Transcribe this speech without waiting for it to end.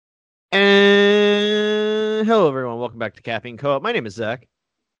Hello, everyone. Welcome back to Caffeine Co-op. My name is Zach.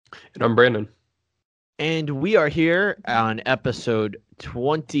 And I'm Brandon. And we are here on episode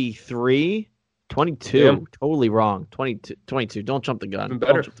 23. 22. Damn. Totally wrong. 22. Don't jump the gun. Even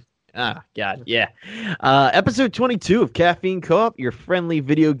better. God. Yeah. Episode 22 of Caffeine Co-op, your friendly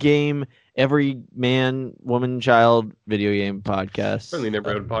video game, every man, woman, child video game podcast. Friendly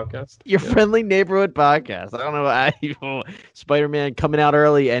neighborhood podcast. Your friendly neighborhood podcast. I don't know. Spider-Man coming out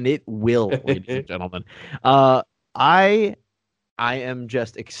early, and it will, ladies and gentlemen. I am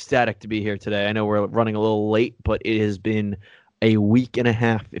just ecstatic to be here today. I know we're running a little late, but it has been a week and a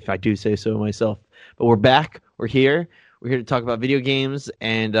half, if I do say so myself. But we're back. We're here. We're here to talk about video games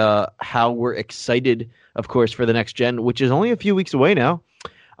and how we're excited, of course, for the next gen, which is only a few weeks away now.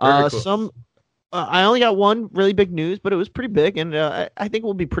 Cool. I only got one really big news, but it was pretty big, and I think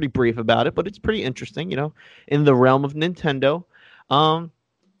we'll be pretty brief about it. But it's pretty interesting, in the realm of Nintendo.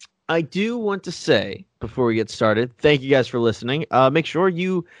 I do want to say, before we get started, thank you guys for listening. Make sure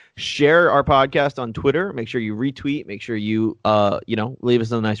you share our podcast on Twitter. Make sure you retweet. Make sure you, leave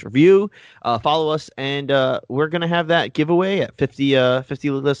us a nice review. Follow us, and we're going to have that giveaway at 50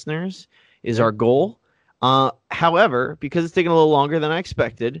 listeners is our goal. However, because it's taking a little longer than I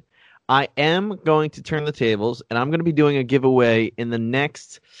expected, I am going to turn the tables, and I'm going to be doing a giveaway in the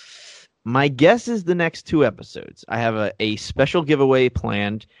next... My guess is the next 2 episodes. I have a special giveaway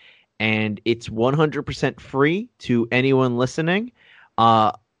planned, and it's 100% free to anyone listening.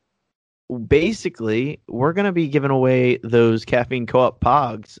 Basically, we're going to be giving away those Caffeine Co-op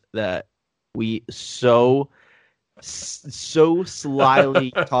Pogs that we so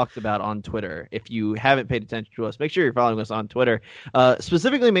slyly talked about on Twitter. If you haven't paid attention to us, make sure you're following us on Twitter.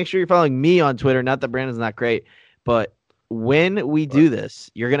 Specifically, make sure you're following me on Twitter. Not that Brandon's not great, but when we do this,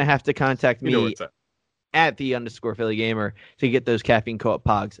 you're going to have to contact me at @the_Philly Gamer to get those Caffeine Co-op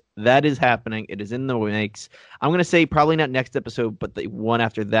Pogs. That is happening. It is in the makes. I'm going to say probably not next episode, but the one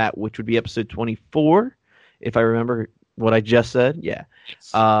after that, which would be episode 24, if I remember what I just said. Yeah.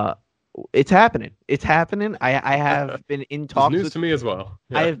 It's happening. It's happening. I have been in talks. News to me as well.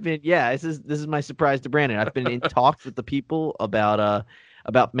 Yeah. I have been. Yeah. This is my surprise to Brandon. I've been in talks with the people about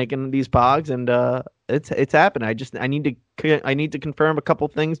making these Pogs, and it's happening. I need to confirm a couple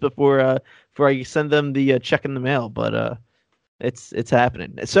things before I send them the check in the mail. But it's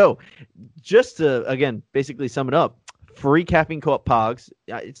happening. So just to again basically sum it up. Free Caffeine Co-op Pogs.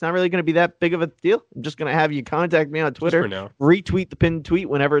 It's not really going to be that big of a deal. I'm just going to have you contact me on Twitter, retweet the pinned tweet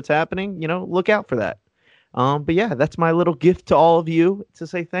whenever it's happening. Look out for that. But yeah, that's my little gift to all of you to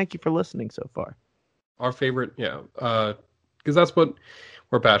say thank you for listening so far. Our favorite, because that's what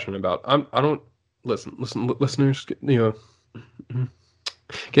we're passionate about. I don't listen, listeners.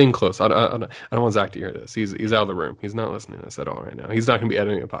 Getting close. I don't want Zach to hear this. He's out of the room. He's not listening to us at all right now. He's not going to be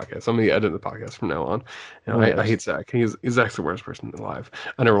editing a podcast. I'm going to edit the podcast from now on. I hate Zach. Zach's the worst person alive.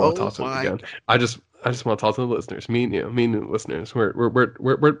 I never want to talk to him again. I just want to talk to the listeners. Me and the listeners.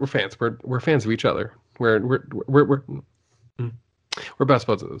 We're fans. We're fans of each other. We're best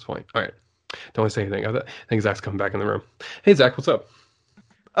buds at this point. All right. Don't want to say anything. I think Zach's coming back in the room. Hey Zach, what's up?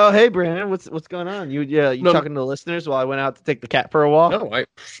 Oh, hey, Brandon, what's going on? You talking to the listeners while I went out to take the cat for a walk?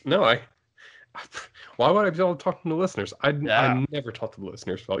 No, why would I be talking to the listeners? I never talk to the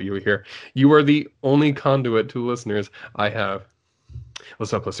listeners while you were here. You are the only conduit to listeners I have.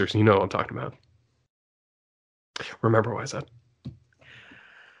 What's up, listeners? You know what I'm talking about. Remember what I said.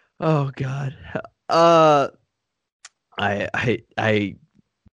 Oh, God. I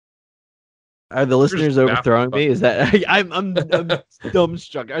Are the listeners overthrowing me? Is that I'm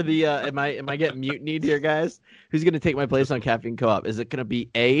dumbstruck? Are the am I getting mutinied here, guys? Who's going to take my place on Caffeine Co-op? Is it going to be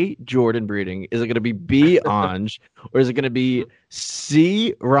A, Jordan Breeding? Is it going to be B, Anj? Or is it going to be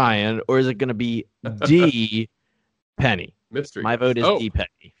C, Ryan? Or is it going to be D, Penny? Mystery. My vote is D,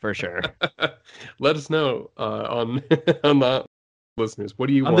 Penny for sure. Let us know on the listeners. What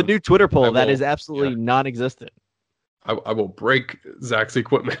do you want? On the new Twitter poll that is absolutely non-existent. I will break Zach's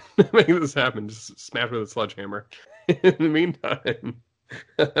equipment to make this happen. Just smash with a sledgehammer. In the meantime,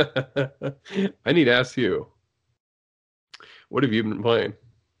 I need to ask you, what have you been playing?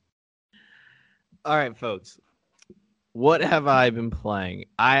 All right, folks. What have I been playing?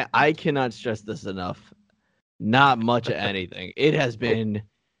 I cannot stress this enough. Not much of anything. It has been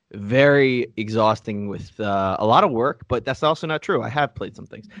very exhausting with a lot of work, but that's also not true. I have played some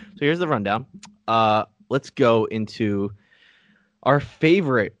things. So here's the rundown. Let's go into our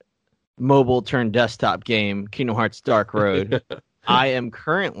favorite mobile turn desktop game, Kingdom Hearts Dark Road. I am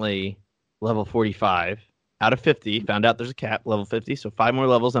currently level 45 out of 50. Found out there's a cap, level 50. So 5 more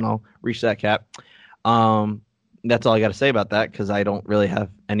levels and I'll reach that cap. That's all I got to say about that because I don't really have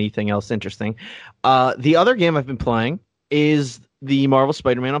anything else interesting. The other game I've been playing is the Marvel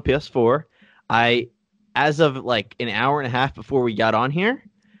Spider-Man on PS4. As of like an hour and a half before we got on here,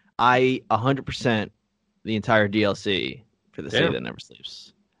 I 100% the entire DLC for the City That Never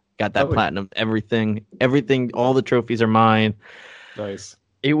Sleeps. Got that platinum, everything, all the trophies are mine. Nice.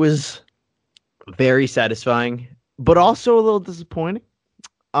 It was very satisfying, but also a little disappointing.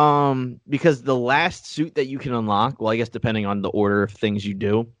 Because the last suit that you can unlock, well, I guess depending on the order of things you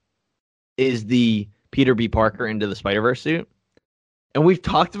do, is the Peter B. Parker into the Spider-Verse suit. And we've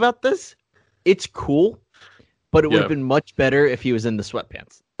talked about this. It's cool, but it would have been much better if he was in the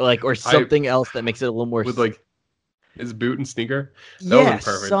sweatpants, or something else that makes it a little more with his boot and sneaker. That would have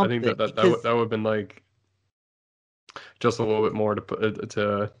been perfect. I think that would have been like just a little bit more to put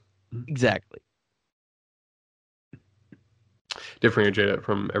to exactly differentiate it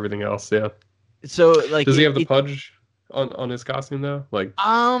from everything else. Yeah. So does he have the pudge on his costume though?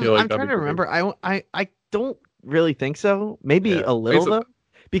 I'm trying to remember. I don't really think so. Maybe a little though.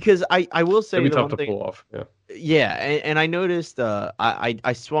 Because I will say it'd be tough to pull off. Yeah, and I noticed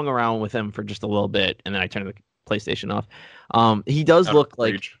I swung around with him for just a little bit, and then I turned the PlayStation off. He does look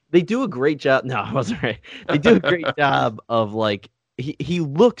like they do a great job. No, I wasn't right. They do a great job of he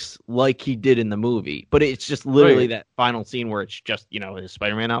looks like he did in the movie, but it's just literally that final scene where it's just his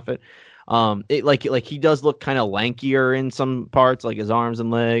Spider-Man outfit. It he does look kind of lankier in some parts, like his arms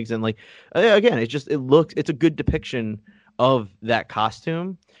and legs, and again, it's a good depiction of that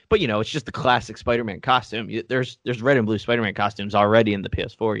costume. But it's just the classic Spider-Man costume. There's red and blue Spider-Man costumes already in the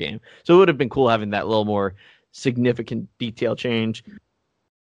PS4 game, so it would have been cool having that little more significant detail change.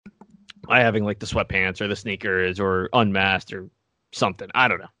 By having the sweatpants or the sneakers or unmasked or something. I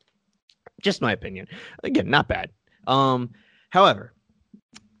don't know. Just my opinion. Again, not bad. However,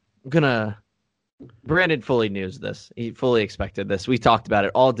 Brandon fully knew this. He fully expected this. We talked about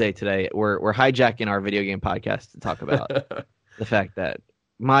it all day today. We're hijacking our video game podcast to talk about the fact that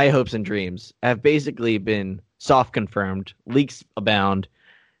my hopes and dreams have basically been soft confirmed. Leaks abound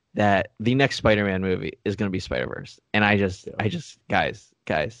that the next Spider-Man movie is going to be Spider-Verse. And I just, guys,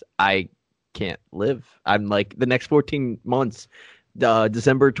 I can't live. I'm the next 14 months,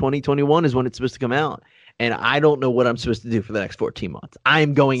 December 2021 is when it's supposed to come out. And I don't know what I'm supposed to do for the next 14 months.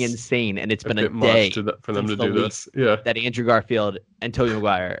 I'm going insane, and it's been a day for them to do this. Yeah, that Andrew Garfield and Tobey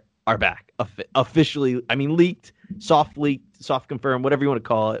Maguire are back officially. I mean, leaked, soft confirmed, whatever you want to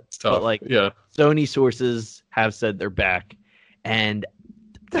call it. It's tough. But Sony sources have said they're back, and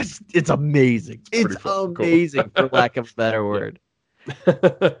it's amazing. It's amazing, for lack of a better word.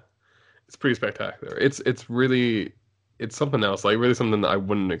 It's pretty spectacular. It's something else. Really something that I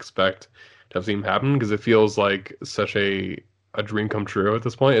wouldn't expect to have seen happen, because it feels like such a dream come true at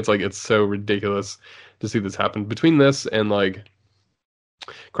this point. It's so ridiculous to see this happen. Between this and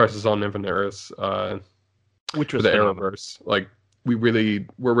Crisis on Infinite Earths, which was the Arrowverse,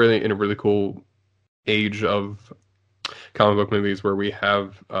 we're really in a really cool age of comic book movies where we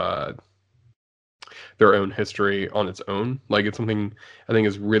have their own history on its own. It's something I think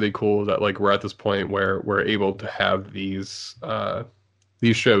is really cool that we're at this point where we're able to have these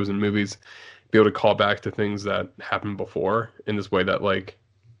shows and movies be able to call back to things that happened before in this way that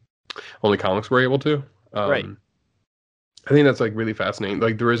only comics were able to. Right. I think that's really fascinating.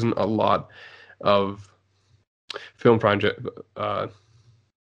 There isn't a lot of film project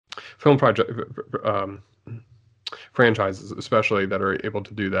franchises, especially, that are able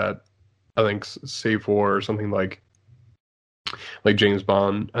to do that. I think save for something like James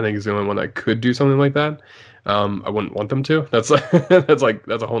Bond, I think is the only one that could do something like that. I wouldn't want them to. That's that's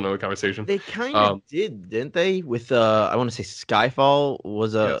a whole nother conversation. They kind of did, didn't they? With I want to say Skyfall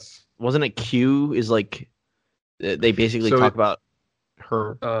wasn't it Q is they basically talk about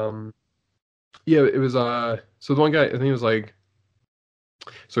her. Yeah, it was so the one guy, I think it was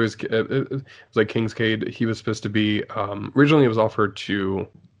so it was Kingscade. He was supposed to be originally it was offered to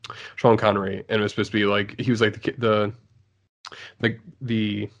Sean Connery, and it was supposed to be he was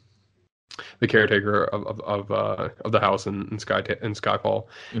the caretaker of the house in Skyfall.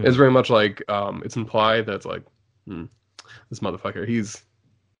 Mm-hmm. It's very much it's implied that this motherfucker, he's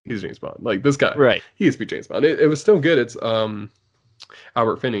James Bond. This guy, right? He used to be James Bond. It was still good. It's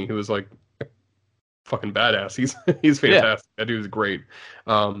Albert Finney, who was fucking badass. He's fantastic. Yeah. That dude was great.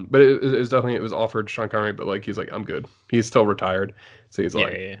 But it was offered to Sean Connery, but he's I'm good. He's still retired, so he's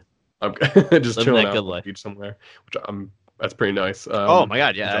I'm just living chilling out on the beach somewhere, which that's pretty nice. Oh my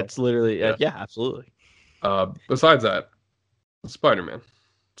god, yeah, that's literally yeah, absolutely. Besides that, Spider-Man,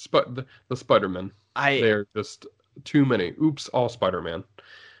 the Spider-Man, they're just too many. Oops, all Spider-Man.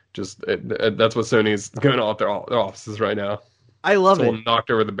 That's what Sony's going on at their offices right now. I love Someone knocked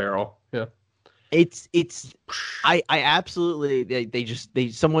over the barrel. Yeah. I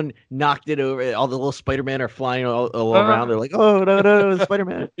absolutely someone knocked it over. All the little Spider-Man are flying all around. They're like, oh no,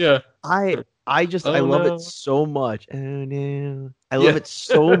 Spider-Man. Yeah. I love it so much. Oh no, I love it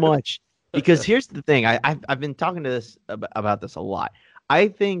so much because here's the thing. I've been talking to this about this a lot. I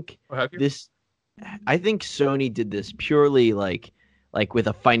think Sony did this purely like with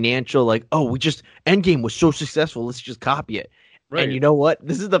a financial Endgame was so successful. Let's just copy it. Right. And you know what?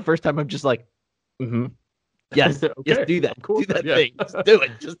 This is the first time I'm just like. Mm-hmm. Yes, okay. Yes, do that. Cool. Do that thing. Just do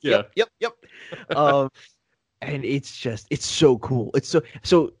it. Just yep. And it's so cool. It's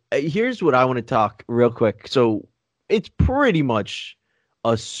so. Here's what I want to talk real quick. So it's pretty much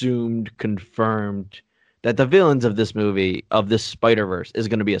assumed, confirmed that the villains of this movie, of this Spider-Verse, is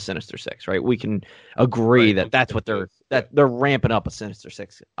going to be a Sinister Six, right? We can agree that's what they're ramping up a Sinister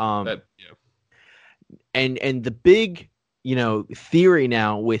Six. And the big theory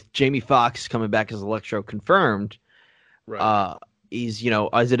now with Jamie Foxx coming back as Electro confirmed, is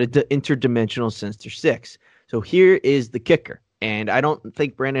is it an interdimensional Sinister Six? So here is the kicker, and I don't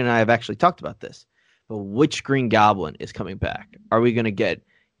think Brandon and I have actually talked about this, but which Green Goblin is coming back? Are we going to get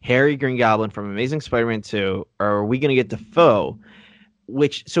Harry Green Goblin from Amazing Spider-Man 2, or are we going to get Dafoe?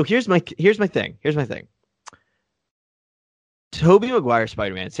 Here's my thing. Tobey Maguire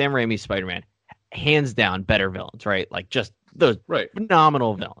Spider-Man, Sam Raimi Spider-Man, hands down better villains, right? Like just those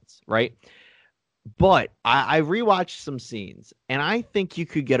phenomenal villains, right? But I rewatched some scenes, and I think you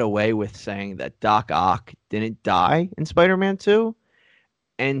could get away with saying that Doc Ock didn't die in Spider-Man 2.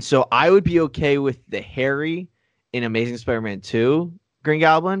 And so I would be okay with the Harry in Amazing Spider-Man 2 Green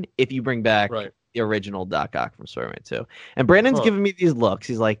Goblin if you bring back the original Doc Ock from Spider-Man 2. And Brandon's giving me these looks.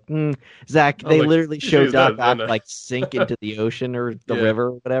 He's like, Zach, they literally show Doc Ock sink into the ocean or the river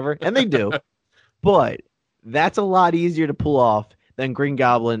or whatever. And they do. But that's a lot easier to pull off than Green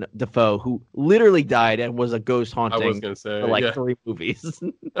Goblin Dafoe, who literally died and was a ghost haunting for 3 movies.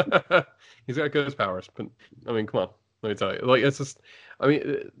 He's got ghost powers, but I mean, come on, let me tell you. It's just,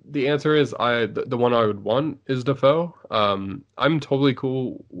 the answer is the one I would want is Dafoe. I'm totally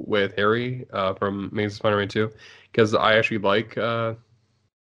cool with Harry from Amazing Spider-Man 2 because I actually like Dane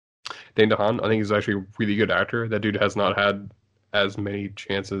DeHaan. I think he's actually a really good actor. That dude has not had as many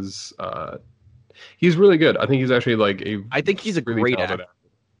chances. He's really good. I think he's actually I think he's a really great actor.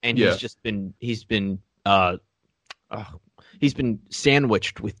 And he's been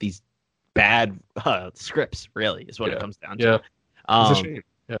sandwiched with these bad scripts, really, is what it comes down to. Yeah. It's a shame.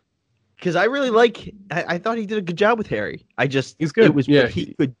 Yeah. Because I really I thought he did a good job with Harry. He's good. It was what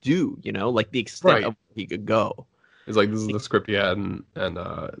he could do, the extent of where he could go. It's like, this is the script he had and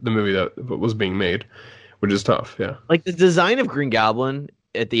the movie that was being made, which is tough, yeah. Like, the design of Green Goblin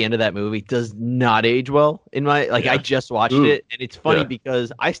at the end of that movie does not age well in my I just watched it, and it's funny because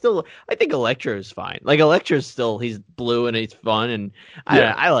I think Electro is fine. Like, Electro's still, he's blue and he's fun, and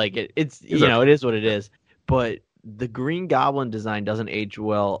I like it. It's it is what it is. But the Green Goblin design doesn't age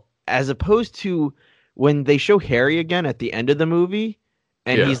well, as opposed to when they show Harry again at the end of the movie,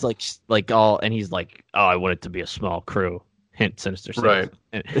 and he's oh, I want it to be a small crew. Hint, Sinister Six. Right.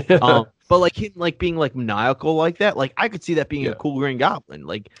 But him being maniacal like that, I could see that being a cool Green Goblin.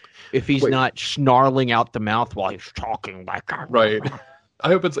 If he's not snarling out the mouth while he's talking right. I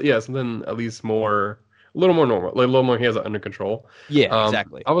hope it's something at least a little more normal, a little more he has it under control. Yeah,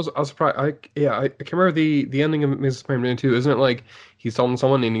 exactly. I was surprised. I can't remember the ending of Mrs. Spider-Man 2. Isn't it he's telling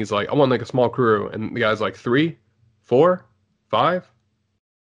someone and he's like, I want a small crew, and the guy's like 3, 4, 5,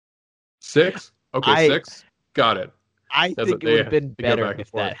 6. Okay, 6. Got it. I think it would have been better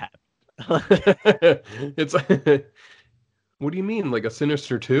if that happened. It's what do you mean? A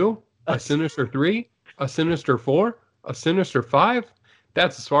Sinister 2? A Sinister 3? A Sinister 4? A Sinister 5?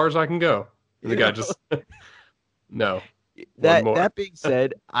 That's as far as I can go. And the guy just no. That being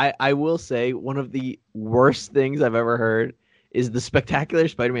said, I will say one of the worst things I've ever heard is the Spectacular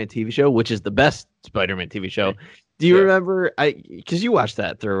Spider-Man TV show, which is the best Spider-Man TV show. Do you remember? Because you watched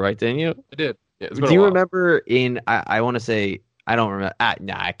that through, right? Didn't you? I did. Yeah, do you remember I want to say, I don't remember. I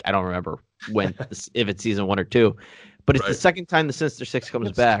don't remember when if it's season 1 or 2, but it's the second time the Sinister Six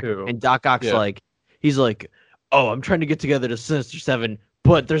comes back, and Doc Ock's he's like, oh, I'm trying to get together to Sinister 7,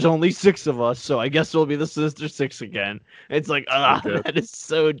 but there's only 6 of us, so I guess it'll be the Sinister Six again. It's that is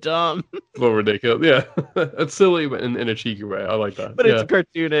so dumb. A little ridiculous. Yeah, it's silly, but in a cheeky way. I like that. But it's a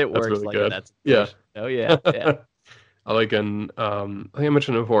cartoon. It works really good. That's Oh yeah. I like I think I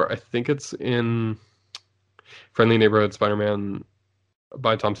mentioned it before. I think it's in Friendly Neighborhood Spider-Man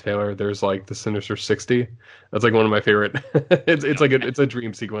by Tom Taylor. There's like the Sinister 60. That's like one of my favorite. It's like it's a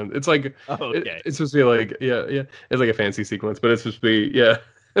dream sequence. It's like Okay. it's supposed to be like yeah. It's like a fancy sequence, but it's supposed to be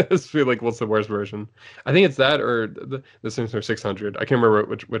It's supposed to be like what's the worst version? I think it's that or the Sinister 600. I can't remember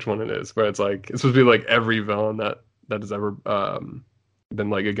which one it is, but it's like it's supposed to be like every villain that has ever been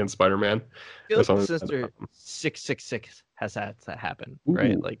like against Spider-Man. I feel like the Sinister 666 has had to happen,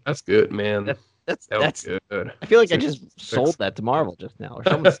 right? Ooh, Like that's good, man. that's good. I feel like I just sold that to Marvel just now, or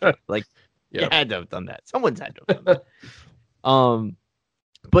someone like you had to have done that. Someone's had to have done that.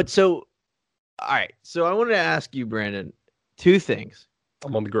 But so, all right. So I wanted to ask you, Brandon, two things.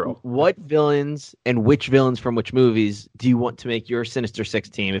 I'm on the grill. What villains and which villains from which movies do you want to make your Sinister Six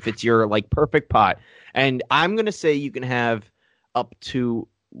team? If it's your like perfect pot, and I'm gonna say you can have up to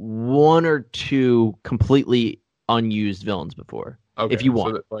one or two completely unused villains before, if you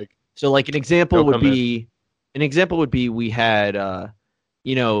want. So like an example would be we had Matt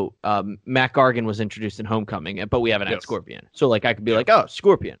Gargan was introduced in Homecoming, but we haven't had Scorpion. So like I could be like, oh,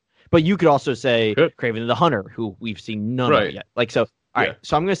 Scorpion. But you could also say Kraven the Hunter, who we've seen none of yet. Like so, all right.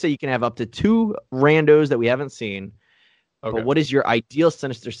 So I'm gonna say you can have up to two randos that we haven't seen. Okay. But what is your ideal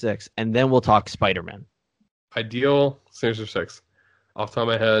Sinister Six? And then we'll talk Spider-Man. Ideal Sinister Six. Off the top of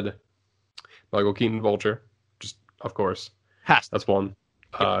my head, Michael Keaton Vulture. Just of course. That's one.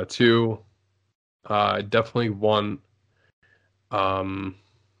 Two, definitely one. I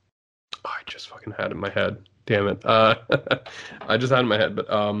just fucking had it in my head. Damn it. I just had it in my head,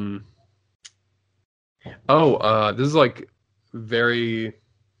 but this is like very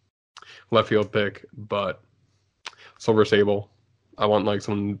left field pick, but Silver Sable. I want like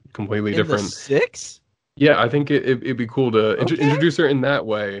someone completely different. The six? Yeah, I think it'd be cool to introduce her in that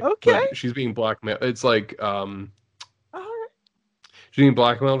way. Okay. She's being blackmailed. It's like she's being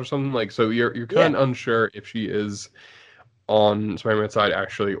blackmailed or something. Like so, you're kind of unsure if she is on Spider-Man's side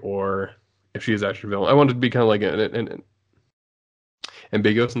actually, or if she is actually a villain. I wanted to be kind of like an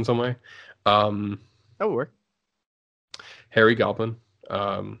ambiguous in some way. That would work. Harry Goblin,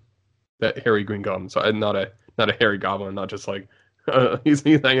 that Harry Green Goblin. So not a Harry Goblin, not just like he's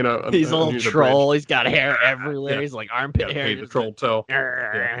hanging out. He's a little troll. He's got hair everywhere. Yeah. He's like armpit hair. The troll toe.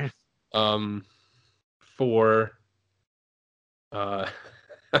 For I'm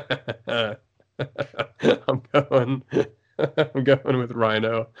going with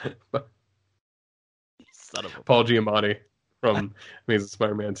Rhino. Son of a Paul Giamatti from Amazing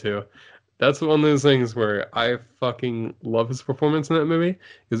Spider-Man 2. That's one of those things where I fucking love his performance in that movie,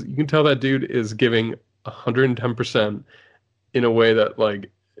 because you can tell that dude is giving 110% in a way that like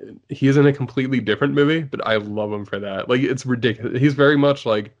he is in a completely different movie, but I love him for that. Like it's ridiculous. He's very much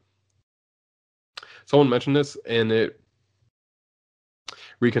like someone mentioned this and it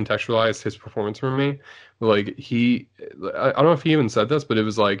recontextualized his performance for me. Like I don't know if he even said this, but it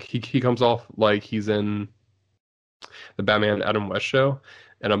was like he comes off like he's in the Batman Adam West show,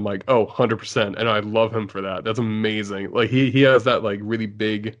 and I'm like, oh, 100%, and I love him for that. That's amazing. Like he has that like really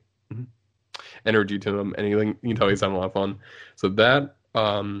big energy to him, and you can tell he's having a lot of fun. So that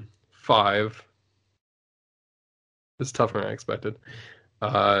 5 is tougher than I expected.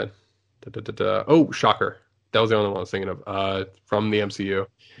 Oh, Shocker. That was the only one I was thinking of. From the MCU.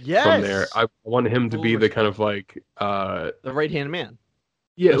 Yes. From there, I wanted him to be the kind of like the right-hand man.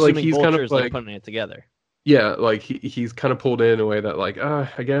 Yeah, like he's kind of like putting it together. Yeah, like he's kind of pulled in a way that like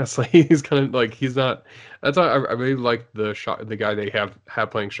I guess like he's kind of like he's not. That's why I really like the guy they have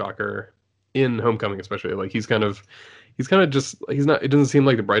playing Shocker in Homecoming, especially. Like he's kind of just he's not. It doesn't seem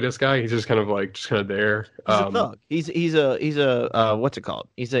like the brightest guy. He's just kind of there. He's a thug. He's a what's it called?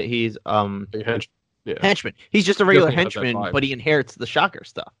 He's henchman. Yeah. Henchman. He's just a regular henchman, but he inherits the Shocker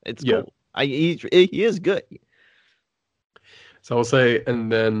stuff. It's cool. He is good. So I'll say,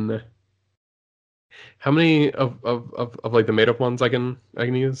 and then how many of like the made up ones I can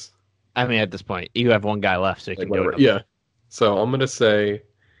use? I mean, at this point, you have one guy left, so you can do it. Yeah. So I'm gonna say,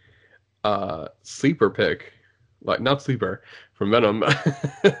 sleeper pick, like not sleeper from Venom.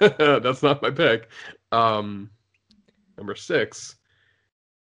 That's not my pick. Number 6.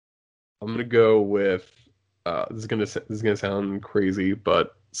 I'm gonna go with this is gonna sound crazy,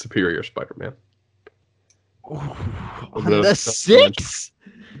 but Superior Spider-Man. On the 6?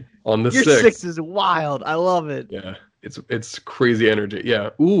 On the Your 6. 6 is wild. I love it. Yeah, it's crazy energy. Yeah.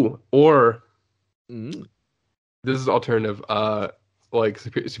 Ooh, or this is alternative. Like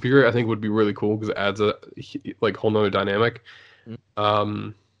Superior, I think would be really cool because it adds a like whole nother dynamic.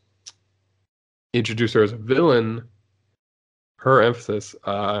 Introduce her as a villain. Her emphasis,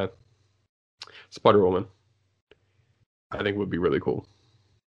 Spider-Woman, I think would be really cool.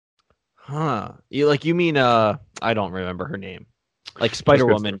 Huh? You mean I don't remember her name. Like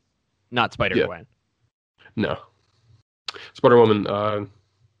Spider-Woman, not Spider-Gwen. No. Spider-Woman,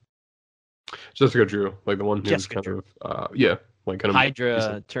 Jessica Drew, like the one who's kind of like kind of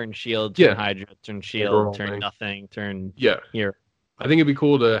Hydra turn Shield, turn Hydra, turn Shield, turn nothing, turn here. I think it'd be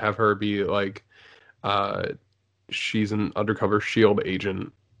cool to have her be like, she's an undercover Shield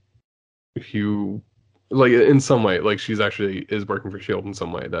agent who, like, in some way, like she's actually is working for Shield in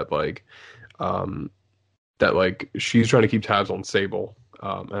some way that like, that like she's trying to keep tabs on Sable,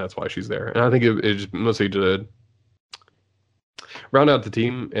 and that's why she's there. And I think it just mostly to round out the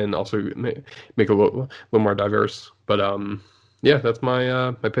team and also make a little more diverse. But yeah, that's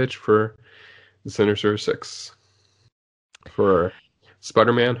my my pitch for the Sinister Six for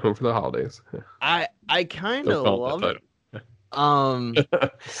Spider-Man: Home for the Holidays. I kind of love it.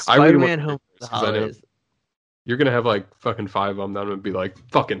 Spider-Man: Home for the Holidays. You're gonna have like fucking 5 of them. Then I'm gonna be like,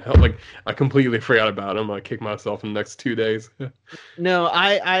 fucking hell! Like I completely forgot about them. I'm gonna kick myself in the next 2 days. No,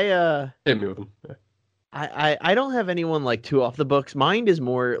 hit me with them. I don't have anyone like too off the books. Mine is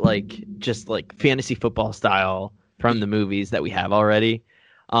more like just like fantasy football style from the movies that we have already.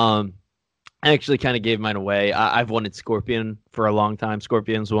 I actually kind of gave mine away. I've wanted Scorpion for a long time.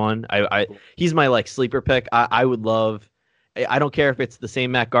 Scorpion's one. He's my like sleeper pick. I would love. I don't care if it's the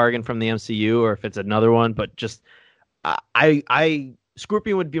same Matt Gargan from the MCU or if it's another one, but just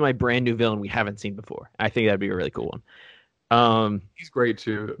Scorpion would be my brand new villain we haven't seen before. I think that'd be a really cool one. He's great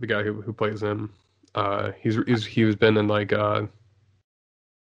too. The guy who plays him. He's been in like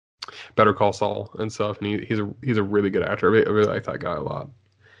Better Call Saul and stuff, and he's a really good actor. I really like that guy a lot.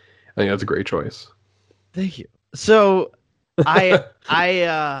 I think that's a great choice. Thank you. So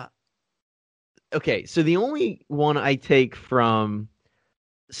okay, so the only one I take from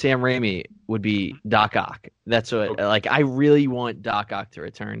Sam Raimi would be Doc Ock. That's what like I really want Doc Ock to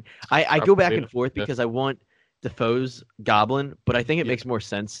return. I go back and forth because I want Defoe's Goblin, but I think it makes more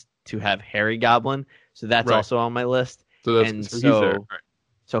sense to have Harry Goblin. So that's also on my list.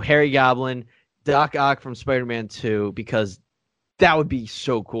 So Harry Goblin, Doc Ock from Spider-Man 2, because that would be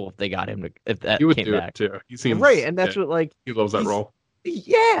so cool if they got him to came back. It too. He seems right, and that's what like he loves that role.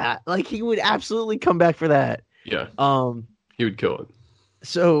 Yeah, like he would absolutely come back for that. Yeah. He would kill it.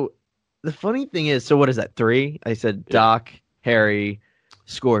 So the funny thing is, so what is that? 3? I said Doc, Harry,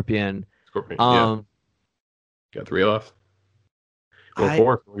 Scorpion. Got 3 left. Or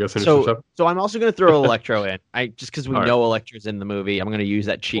 4. We got so I'm also going to throw Electro in. Just because we know Electro's in the movie, I'm going to use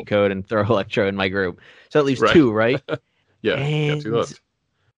that cheat code and throw Electro in my group. So that leaves 2, right? Yeah, and 2 left.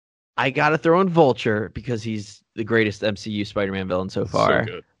 I got to throw in Vulture because he's the greatest MCU Spider-Man villain so far.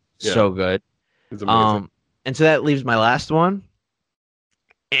 So good. So good. It's amazing. And so that leaves my last one.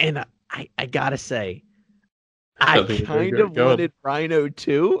 And I got to say, I kind of wanted Rhino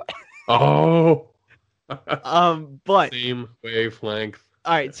too. Oh. But same wavelength.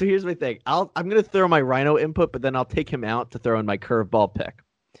 All right, so here's my thing. I'm gonna throw my Rhino input, but then I'll take him out to throw in my curveball pick.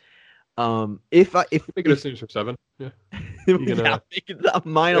 If make it a Sinister 7, mine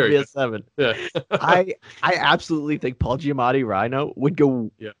will be a 7. Yeah, I absolutely think Paul Giamatti Rhino would go.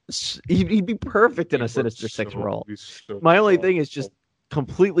 Yeah, he'd be perfect in a Sinister 6 role. My only thing is just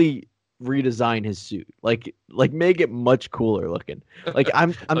completely redesign his suit, like make it much cooler looking. Like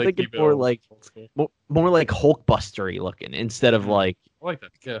I'm like thinking more like Hulkbustery looking instead of like. I like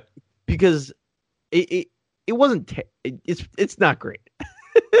that. Yeah, because it wasn't. It's not great.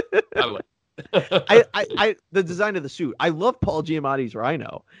 I the design of the suit. I love Paul Giamatti's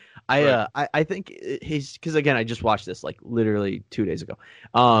Rhino. I think he's because again I just watched this like literally 2 days ago,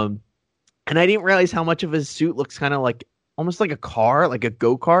 and I didn't realize how much of his suit looks kind of like. Almost like a car, like a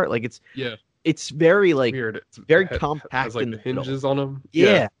go-kart. Like it's very like weird. It's very compact. Has like the hinges on them.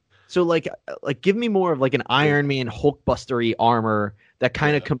 Yeah. So like give me more of like an Iron Man Hulkbustery armor that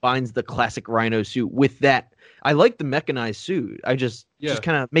kind of combines the classic Rhino suit with that. I like the mechanized suit. I just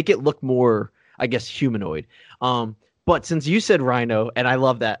kind of make it look more, I guess, humanoid. But since you said Rhino, and I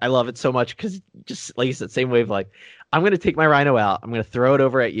love that, I love it so much because just like you said, same wavelength. I'm going to take my Rhino out. I'm going to throw it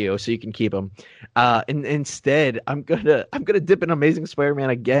over at you so you can keep him. And instead, I'm gonna dip in Amazing Spider-Man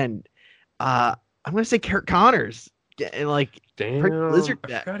again. I'm going to say Kurt Connors and like Lizard.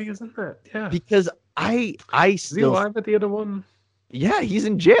 I forgot he was in that. Yeah, because I is he alive at the other one? Yeah, he's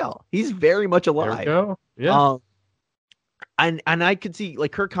in jail. He's very much alive. There we go. Yeah. And I could see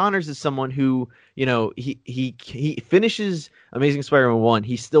like Kurt Connors is someone who, you know, he finishes Amazing Spider-Man 1.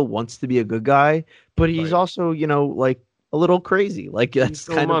 He still wants to be a good guy, but he's also, you know, like a little crazy. Like that's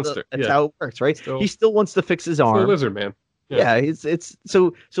kind of that's how it works, right? He still wants to fix his arm. Still a lizard man. Yeah, it's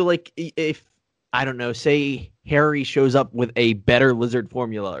so like if I don't know, say Harry shows up with a better lizard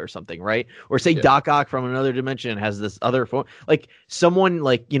formula or something, right? Or say Yeah. Doc Ock from another dimension has this other form. Like someone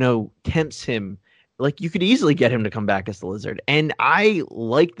like, tempts him. Like you could easily get him to come back as the lizard. And I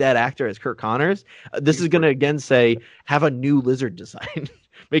like that actor as Kirk Connors. This is going to again say have a new lizard design.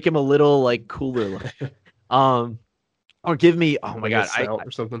 Make him a little like cooler look. Or give me, oh my God,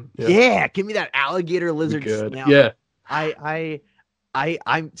 or something. Yeah, give me that alligator lizard snout. Yeah.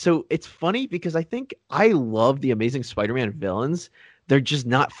 I'm so it's funny because I think I love the Amazing Spider-Man villains. They're just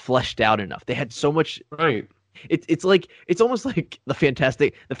not fleshed out enough. They had so much. Right. It's almost like the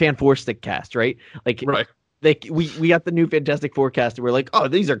Fan Four Stick cast, right? Like right. We got the new Fantastic Four cast and we're like, oh,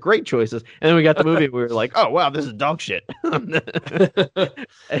 these are great choices. And then we got the movie and we were like, oh wow, this is dog shit. And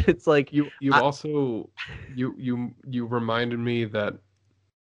it's like you reminded me that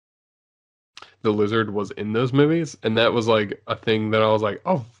the lizard was in those movies, and that was like a thing that I was like,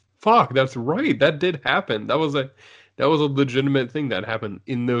 oh fuck, that's right, that did happen. That was a legitimate thing that happened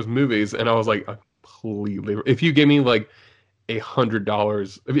in those movies, and I was like, completely. If you gave me like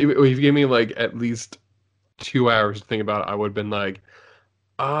 $100, if you gave me like at least 2 hours to think about it, I would have been like,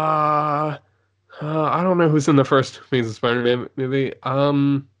 I don't know who's in the first Amazing Spider-Man movie.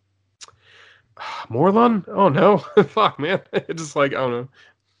 Morlun? Oh no, fuck man, it's just like I don't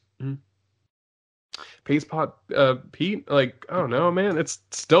know. Paste Pot Pete? Like, oh no, man, it's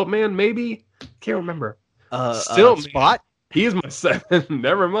Stiltman maybe? Can't remember. Stiltman. Spot? He is my 7.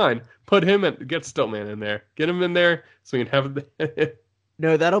 Never mind. Put him and get Stiltman in there. Get him in there so we can have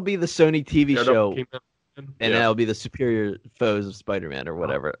No, that'll be the Sony TV show. And yeah. that'll be the Superior Foes of Spider-Man or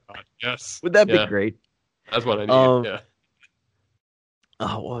whatever. Oh, yes. Would that be great? That's what I need. Yeah.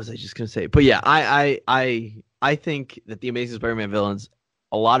 Oh, what was I just gonna say? But yeah, I think that the Amazing Spider-Man villains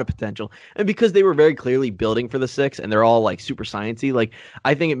a lot of potential, and because they were very clearly building for the 6, and they're all like super sciencey. Like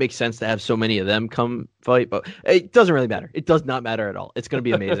I think it makes sense to have so many of them come fight, but it doesn't really matter. It does not matter at all. It's gonna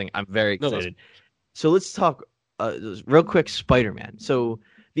be amazing. I'm very excited. So let's talk real quick Spider-Man. So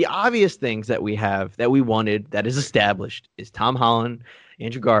the obvious things that we have that we wanted that is established is Tom Holland,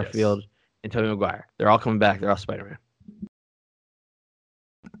 Andrew Garfield, and Tobey Maguire. They're all coming back. They're all Spider-Man.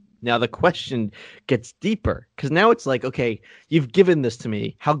 Now the question gets deeper because now it's like, okay, you've given this to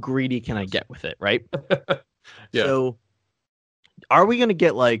me. How greedy can I get with it, right? Yeah. So are we going to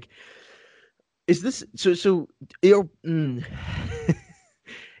get like, is this, is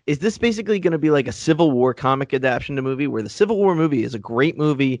this basically going to be like a Civil War comic adaptation to movie where the Civil War movie is a great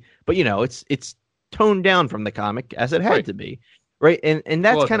movie, but it's toned down from the comic as it had to be. Right, and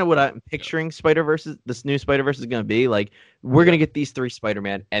that's kind of what I'm picturing. This new Spider-Verse is going to be like. We're going to get these 3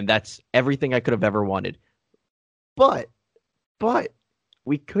 Spider-Man, and that's everything I could have ever wanted. But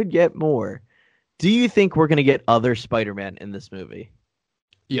we could get more. Do you think we're going to get other Spider-Man in this movie?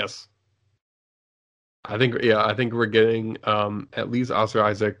 Yes, I think we're getting at least Oscar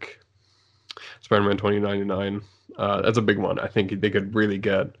Isaac, Spider-Man 2099. That's a big one. I think they could really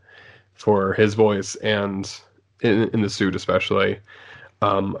get for his voice and. In the suit, especially,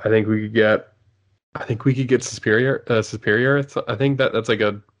 I think we could get Superior. I think that's like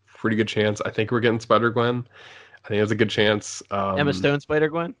a pretty good chance. I think we're getting Spider-Gwen. I think that's a good chance. Emma Stone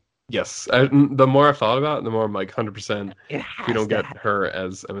Spider-Gwen. Yes. The more I've thought about it, the more I'm like 100%. We don't get her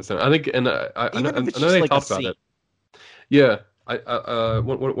as Emma Stone. I think, and I know they talked about it. Yeah.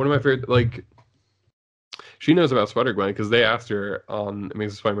 One of my favorite like. She knows about Spider-Gwen because they asked her on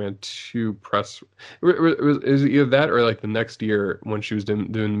Amazing Spider-Man 2 press. It was either that or like the next year when she was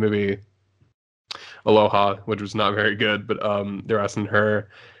doing the movie Aloha, which was not very good. But they're asking her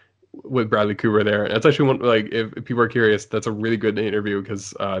with Bradley Cooper there. And that's actually one, like, if people are curious, that's a really good interview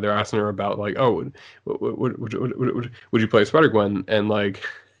because they're asking her about like, oh, would you play Spider-Gwen? And like,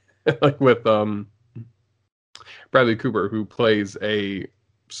 like with Bradley Cooper, who plays a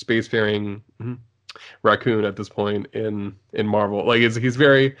spacefaring raccoon at this point in Marvel. Like he's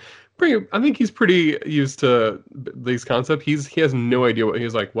very pretty. I think he's pretty used to these concepts. He has no idea what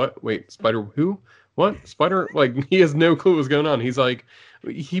he's like. What? Wait, Spider who? What? Spider? Like he has no clue what's going on. He's like,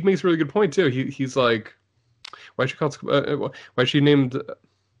 he makes a really good point too. He's like, why she called? Why she named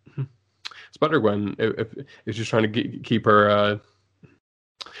Spider-Gwen if she's trying to keep her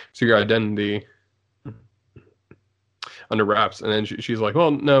secret identity under wraps, and then she's like,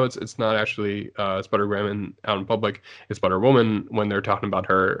 well, no, it's not actually Spider-Gwen out in public. It's Spider-Woman when they're talking about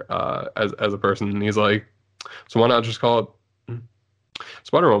her as a person. And he's like, so why not just call it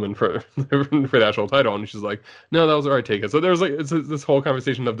Spider-Woman for the actual title? And she's like, no, that was the right take. So there's like this whole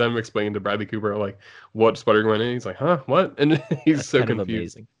conversation of them explaining to Bradley Cooper like what Spider-Gwen is. He's like, huh, what? And he's that's so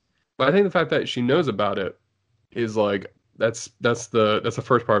confused. Amazing. But I think the fact that she knows about it is like that's the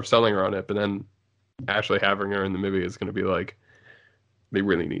first part of selling her on it. But then actually having her in the movie is going to be like they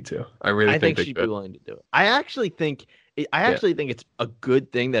really need to. I really think they she'd could. be willing to do it. I actually think it's a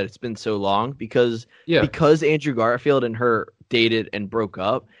good thing that it's been so long because Yeah. Andrew Garfield and her dated and broke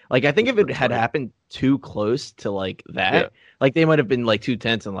up. Like I think if it had happened too close to like that, like they might have been like too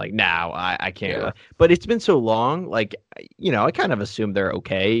tense and like, now I can't. Yeah. But it's been so long, like I kind of assume they're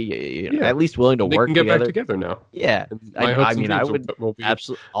okay. At least willing to work can get together. back together now. Yeah, I mean, I would be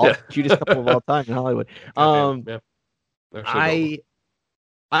absolutely cutest couple of all time in Hollywood.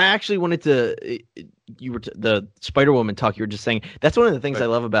 I actually wanted to. The Spider-Woman talk you were just saying. That's one of the things I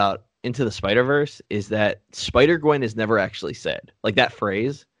love about Into the Spider-Verse is that Spider-Gwen is never actually said. Like that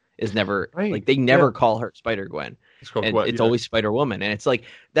phrase is never like they never call her Spider-Gwen. It's always Spider-Woman, and it's like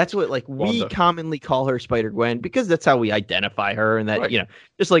that's what like we commonly call her Spider-Gwen because that's how we identify her, and that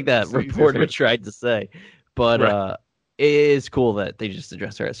just like that reporter tried to say. But it is cool that they just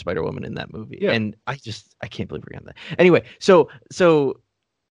address her as Spider-Woman in that movie, and I can't believe we're getting that. Anyway, so.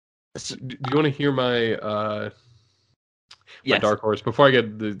 Do you want to hear my dark horse before I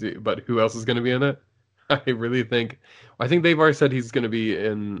get but who else is going to be in it? I think they've already said he's going to be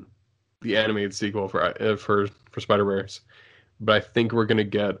in the animated sequel for Spider-Verse, but I think we're going to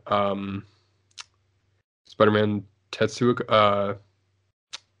get Spider-Man Tetsuo,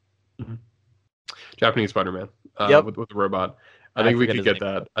 Japanese Spider-Man with the robot. I think we could get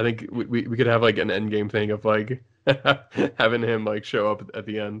that. I think we could have like an Endgame thing of like having him like show up at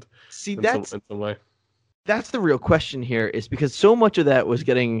the end. See, in some way. That's the real question here, is because so much of that was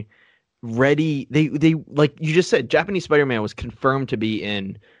getting ready. They like you just said, Japanese Spider-Man was confirmed to be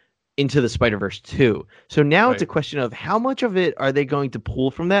in Into the Spider-Verse 2. So now it's a question of how much of it are they going to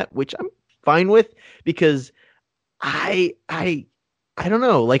pull from that, which I'm fine with because I don't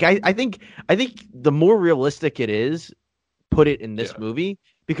know. Like I think the more realistic it is, put it in this movie,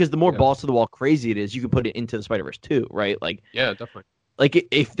 because the more balls to the wall crazy it is, you can put it into the Spider-Verse 2, right? Like definitely. Like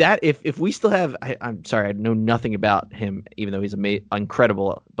if we still have, I'm sorry, I know nothing about him, even though he's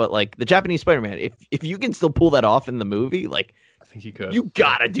incredible. But like the Japanese Spider-Man, if you can still pull that off in the movie, like I think he could. You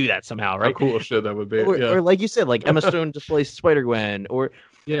gotta do that somehow, right? How cool shit that would be. Or like you said, like Emma Stone just plays Spider-Gwen, or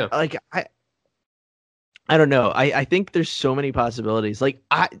like I don't know. I think there's so many possibilities. Like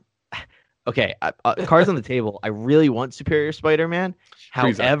cards on the table. I really want Superior Spider-Man.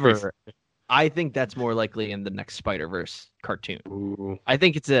 However, I think that's more likely in the next Spider-Verse cartoon. Ooh. I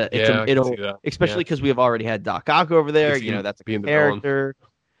think it'll especially because we have already had Doc Ock over there. That's a character.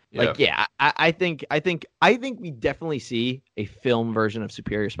 I think we definitely see a film version of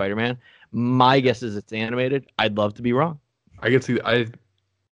Superior Spider-Man. My guess is it's animated. I'd love to be wrong. I could see. I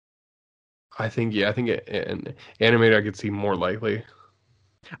think animated I could see more likely.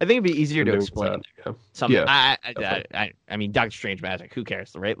 I think it'd be easier to explain. Something. I mean, Doctor Strange magic. Who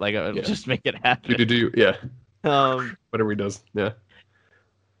cares, right? Like, just make it happen. Whatever he does. Yeah.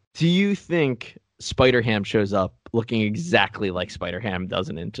 Do you think Spider-Ham shows up looking exactly like Spider-Ham does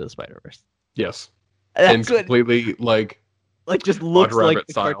in Into the Spider-Verse? Yes. And completely like just looks like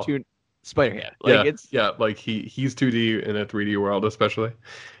the cartoon Spider-Ham. Like like he's 2D in a 3D world, especially.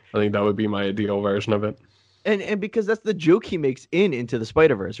 I think that would be my ideal version of it. And because that's the joke he makes Into the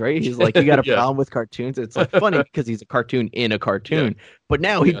Spider-Verse, right? He's like, you got a problem with cartoons. It's like funny because he's a cartoon in a cartoon. Yeah. But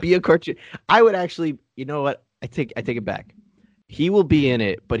now he'd be a cartoon. I would actually, you know what? I take it back. He will be in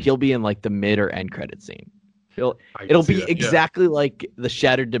it, but he'll be in like the mid or end credit scene. It'll be exactly like the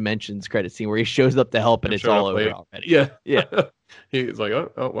Shattered Dimensions credit scene where he shows up to help and it's all over already. Yeah. He's like,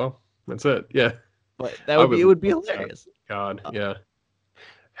 oh well, that's it. Yeah. But it would be hilarious. God, yeah.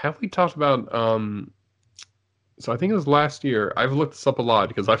 Have we talked about so I think it was last year. I've looked this up a lot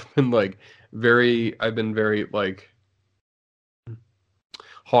because I've been very like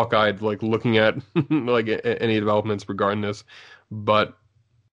hawk-eyed, like looking at like any developments regarding this. But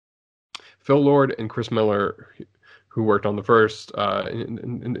Phil Lord and Chris Miller, who worked on the first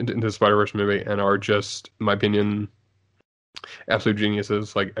in the Spider-Verse movie, and are just, in my opinion, absolute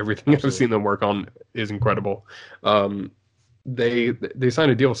geniuses. Like everything I've seen them work on is incredible. They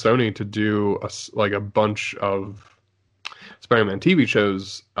signed a deal with Sony to do a bunch of Spider-Man TV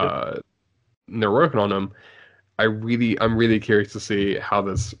shows. And they're working on them. I'm really curious to see how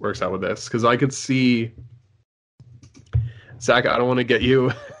this works out with this, because I could see, Zach, I don't want to get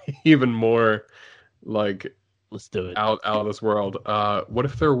you even more like, let's do it, out of this world. What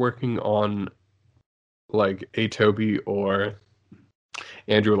if they're working on like a Toby or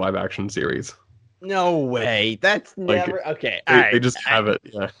Andrew live action series? No way. That's never okay. They just have it.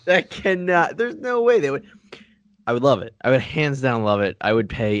 Yeah. That cannot. There's no way they would. I would love it. I would hands down love it. I would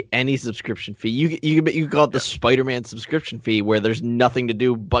pay any subscription fee. You could call it the Spider-Man subscription fee, where there's nothing to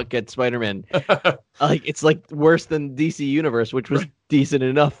do but get Spider-Man. Like it's like worse than DC Universe, which was decent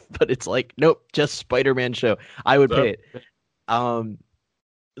enough, but it's like nope, just Spider-Man show. I would pay it.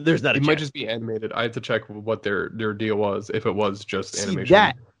 There's not. It might just be animated. I had to check what their deal was. If it was just animation,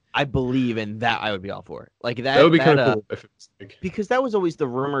 that I believe in that, I would be all for it. Like that would be kind of cool if it was like... because that was always the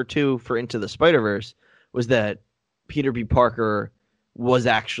rumor too for Into the Spider-Verse was that Peter B. Parker was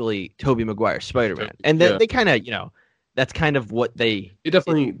actually Tobey Maguire's Spider-Man, and then they kind of that's kind of what they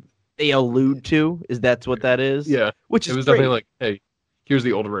allude to is that's what that is. Yeah, which is it was great. definitely like, hey, here's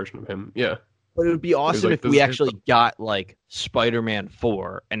the older version of him. Yeah. But it would be awesome if we actually got like Spider-Man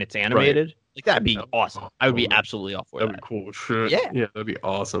 4 and it's animated. Right. Like that'd be awesome. I would be absolutely all for that. That'd be cool. Shit. Yeah, that'd be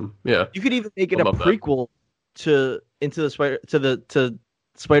awesome. Yeah. You could even make it a prequel to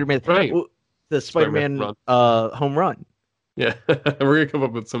Spider-Man, right? The Spider-Man home run. Yeah, we're gonna come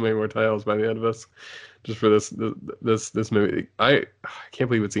up with so many more titles by the end of this, just for this movie. I can't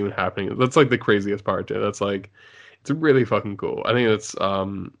believe it's even happening. That's like the craziest part. Too. That's like, it's really fucking cool. I think it's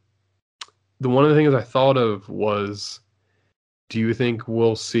the one of the things I thought of was, do you think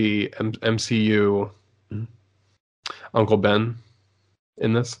we'll see MCU Uncle Ben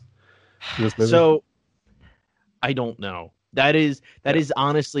in this movie? So I don't know. That is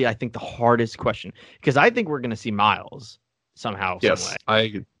honestly, I think, the hardest question, because I think we're going to see Miles somehow. Yes,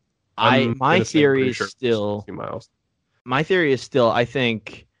 my theory is still Miles. My theory is still, I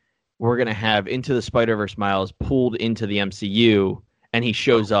think we're going to have Into the Spider-Verse Miles pulled into the MCU, and he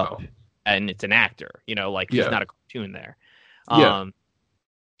shows up, and it's an actor. He's not a cartoon there.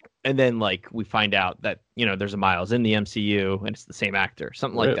 And then we find out that there's a Miles in the MCU and it's the same actor,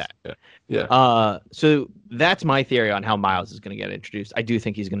 something like that. Yeah. So that's my theory on how Miles is going to get introduced. I do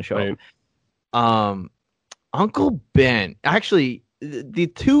think he's going to show up. Uncle Ben, actually, the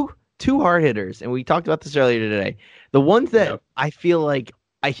two hard hitters, and we talked about this earlier today. The ones that I feel like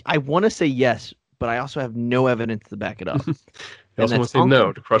I want to say yes, but I also have no evidence to back it up. I also want to say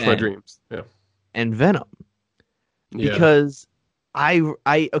no to crush my dreams. Yeah. And Venom, because.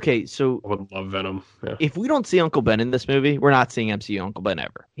 Okay, so I would love Venom. Yeah. If we don't see Uncle Ben in this movie, we're not seeing MCU Uncle Ben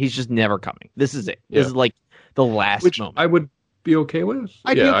ever. He's just never coming. This is it. This is like the last moment. I would be okay with.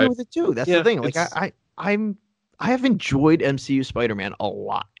 I'd be okay with it too. That's the thing. Like I have enjoyed MCU Spider-Man a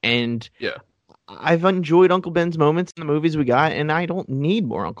lot, and I've enjoyed Uncle Ben's moments in the movies we got, and I don't need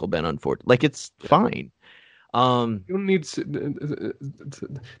more Uncle Ben. Unfortunately, it's fine. You don't need to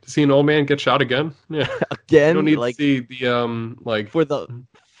see an old man get shot again. Yeah, again. You don't need to see the for the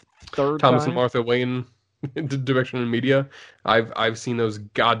third Thomas time? and Martha Wayne direction in media. I've seen those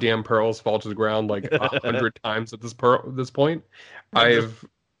goddamn pearls fall to the ground like 100 times at this point.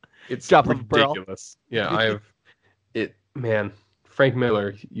 It's ridiculous. Yeah, man. Frank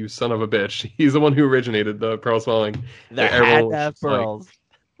Miller, you son of a bitch. He's the one who originated the pearls falling. They had to have pearls.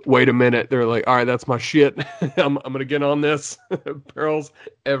 Wait a minute. They're like, all right, that's my shit. I'm gonna get on this. Pearls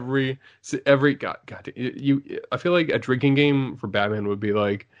every God. I feel like a drinking game for Batman would be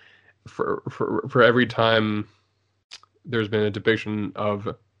like for every time there's been a depiction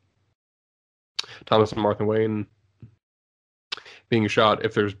of Thomas and Martha Wayne being shot.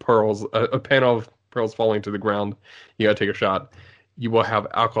 If there's pearls, a panel of pearls falling to the ground, you gotta take a shot. You will have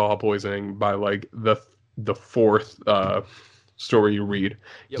alcohol poisoning by like the fourth story you read.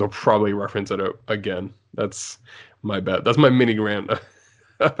 They'll probably reference it again. That's my bet. That's my mini rant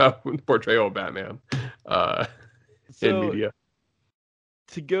about the portrayal of Batman in media.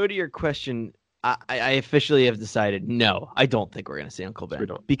 To go to your question, I officially have decided no, I don't think we're going to see Uncle Ben,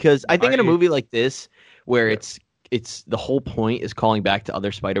 because I think in a movie like this where it's the whole point is calling back to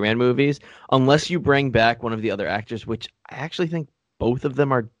other Spider-Man movies, unless you bring back one of the other actors, which I actually think both of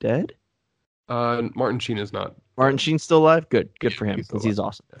them are dead. Martin Sheen is not. Martin Sheen's still alive? Good for him, because he's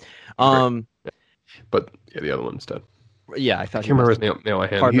awesome. But the other one's dead. Yeah, I thought I can't remember his name.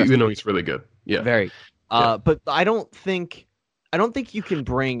 Even though he's really good. Yeah, very. But I don't think you can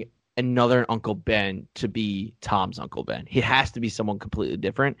bring another Uncle Ben to be Tom's Uncle Ben. He has to be someone completely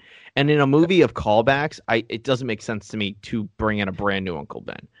different. And in a movie of callbacks, it doesn't make sense to me to bring in a brand new Uncle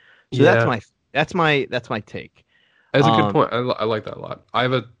Ben. So that's my take. That's a good point. I like that a lot. I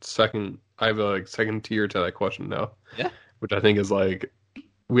have a second tier to that question now. Yeah. Which I think is like,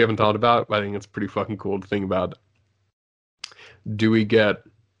 we haven't thought about, but I think it's pretty fucking cool to think about. Do we get,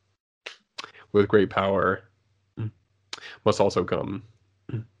 with great power must also come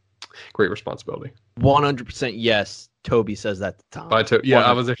great responsibility? 100% yes. Toby says that to Tom.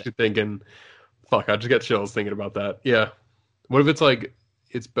 I was actually thinking, fuck, I just get chills thinking about that. Yeah. What if it's like,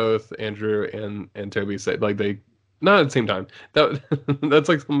 it's both Andrew and Toby say, like, they not at the same time. That that's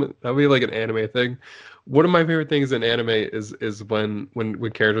like that'd be like an anime thing. One of my favorite things in anime is when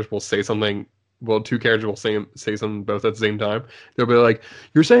characters will say something. Well, two characters will say something both at the same time. They'll be like,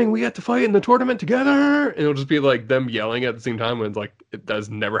 "You're saying we have to fight in the tournament together," and it'll just be like them yelling at the same time when it's like it does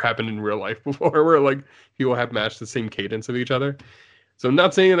never happen in real life before, where like people have matched the same cadence of each other. So I'm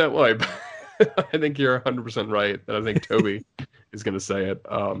not saying it that way, but I think you're 100% right. That I think Toby is going to say it.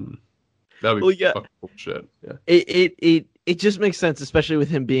 That'd be fucking bullshit. Yeah. It just makes sense, especially with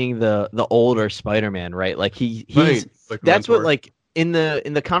him being the older Spider-Man, right? Like he's right. Like that's what like in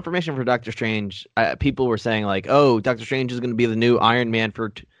the confirmation for Doctor Strange, people were saying like, oh, Doctor Strange is going to be the new Iron Man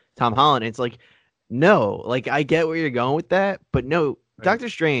for Tom Holland. It's like, no, like I get where you're going with that, but no, right. Doctor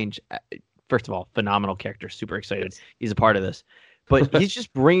Strange. First of all, phenomenal character, super excited. Yes. He's a part of this. But he's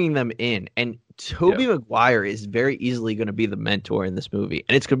just bringing them in. And Tobey Maguire is very easily going to be the mentor in this movie.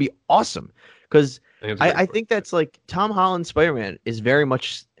 And it's going to be awesome. Because I think that's like Tom Holland's Spider-Man is very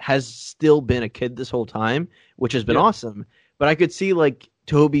much has still been a kid this whole time, which has been awesome. But I could see like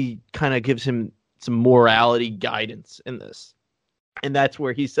Tobey kind of gives him some morality guidance in this. And that's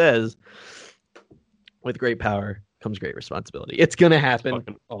where he says, with great power comes great responsibility. It's gonna happen.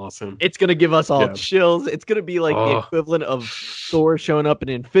 Fucking awesome. It's gonna give us all chills. It's gonna be like the equivalent of Thor showing up in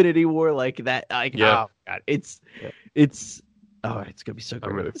Infinity War, like that. Like, oh god, it's gonna be so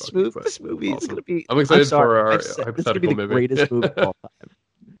great. Really this movie is gonna be. I'm excited for our hypothetical it's gonna be the movie. Greatest movie of all time.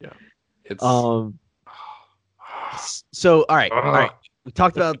 Yeah, it's So all right. We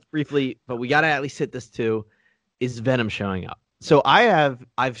talked about it briefly, but we gotta at least hit this too. Is Venom showing up? So I've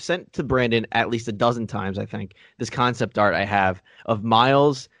sent to Brandon at least a dozen times, I think, this concept art I have of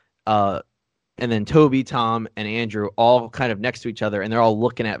Miles, and then Toby, Tom, and Andrew all kind of next to each other, and they're all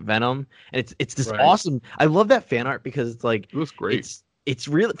looking at Venom, and it's this awesome. I love that fan art because it's like it was great. It's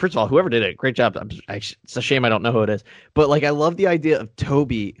really, first of all, whoever did it, great job. It's a shame I don't know who it is, but like I love the idea of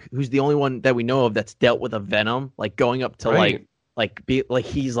Toby, who's the only one that we know of that's dealt with a Venom, like going up to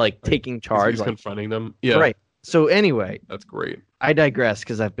he's like taking charge, he's confronting them. Yeah, right. So anyway, that's great. I digress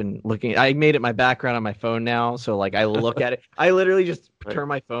because I've been looking. I made it my background on my phone now, so like I look at it. I literally just turn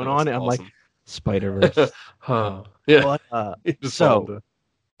my phone on and I'm like, Spider-Verse. Yeah. But, so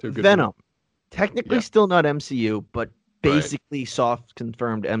Venom, technically still not MCU, but basically soft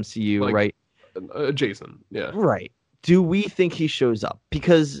confirmed MCU, like, right? Jason, yeah. Right. Do we think he shows up?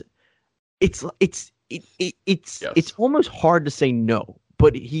 Because it's almost hard to say no,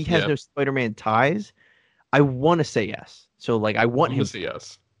 but he has no Spider-Man ties. I want to say yes. So, like, I want him to say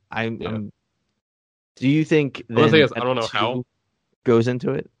yes. Do you think then say yes. I don't know how goes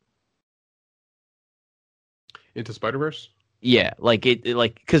into it? Into Spider-Verse? Yeah, like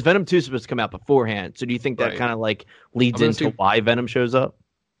because Venom 2 is supposed to come out beforehand. So, do you think that kind of like leads into why Venom shows up?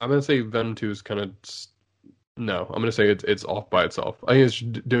 I'm gonna say Venom 2 is kind of no. I'm gonna say it's off by itself. I think it's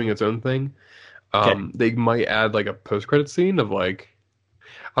doing its own thing. They might add like a post-credit scene of like.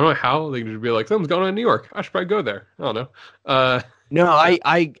 I don't know how they could just be like, something's going on in New York. I should probably go there. I don't know. No,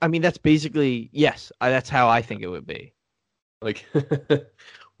 I mean that's basically yes. That's how I think it would be. Like,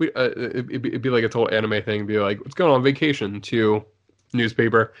 it'd be like a total anime thing. Be like, what's going on vacation to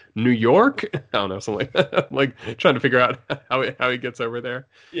newspaper New York? I don't know, something like that. Like trying to figure out how he gets over there.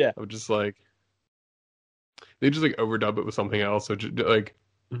 Yeah, I would just like they just like overdub it with something else. So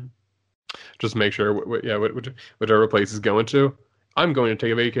just make sure, whichever place he's going to. I'm going to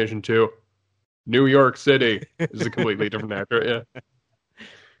take a vacation to New York City. This is a completely different actor. Yeah,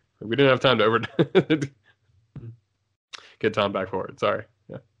 we didn't have time to get Tom back for it. Sorry.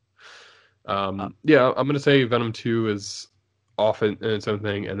 Yeah. I'm going to say Venom 2 is off in its own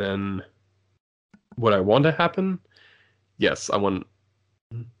thing, and then what I want to happen. Yes, I want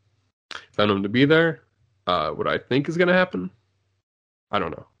Venom to be there. What I think is going to happen, I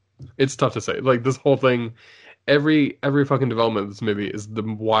don't know. It's tough to say. Like this whole thing. Every fucking development of this movie is the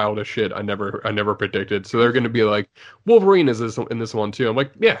wildest shit I never predicted. So they're going to be like, Wolverine is in this one too. I'm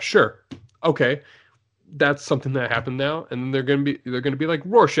like, yeah, sure, okay, that's something that happened now. And then they're going to be like,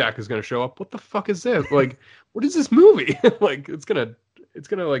 Rorschach is going to show up. What the fuck is this? Like, what is this movie? Like, it's gonna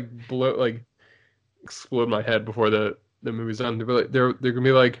like blow, like explode my head before the movie's done. They're gonna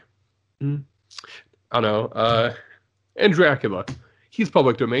be like, I don't know, and Dracula, he's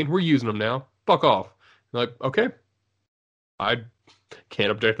public domain. We're using him now. Fuck off. Like, okay, I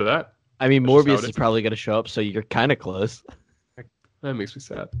can't object to that. I mean, Morbius is probably going to show up, so you're kind of close. That makes me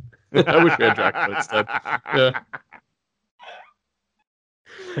sad. I wish we had Dracula instead. Yeah.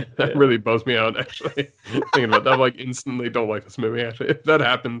 That really bums me out, actually. Thinking about that, I'm like, instantly don't like this movie, actually. If that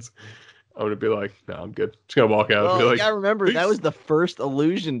happens, I'm gonna be like, no, I'm good. Just gonna walk out and be Well, like, I remember peace. that was the first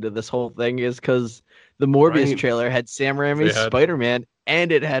allusion to this whole thing is because the Morbius Right. trailer had Sam They Raimi's had Spider-Man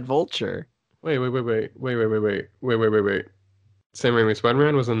and it had Vulture. wait. Sam Raimi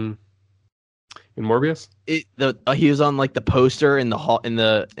Spider-Man was in Morbius. He was on like the poster in the hall in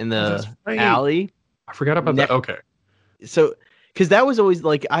Oh, that's the right. alley. I forgot about that. Okay. So, because that was always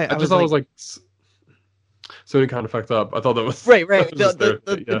like I was just thought it like was like Sony kind of fucked up. I thought that was right. that was just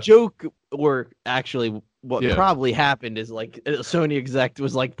The joke, or actually, what Yeah. probably happened is like a Sony exec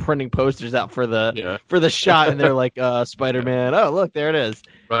was like printing posters out for the Yeah. shot, and they're like, Spider-Man. Oh, look, there it is.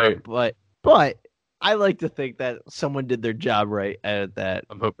 Right. But I like to think that someone did their job right at that.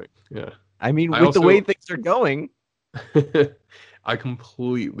 I'm hoping. Yeah. I mean, with the way things are going, I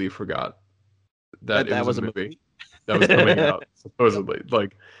completely forgot that that it was a movie that was coming out supposedly.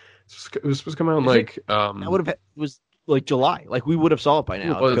 Like it was supposed to come out in like that was like July. Like we would have saw it by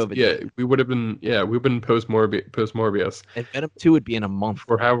now. We would have been we've been post Morbius. And Venom 2 would be in a month.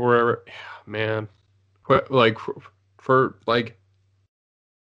 Or however, man, like for like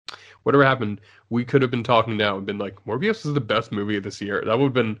whatever happened, we could have been talking now and been like, Morbius is the best movie of this year. That would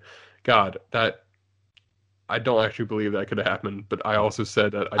have been, God, that I don't actually believe that could have happened. But I also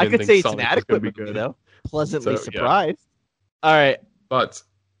said that I didn't think Sonic was going to be good. Though. Pleasantly surprised. Yeah. All right, but is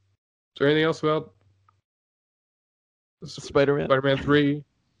there anything else about Spider-Man? Spider-Man 3?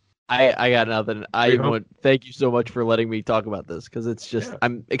 I got nothing. Thank you so much for letting me talk about this because it's just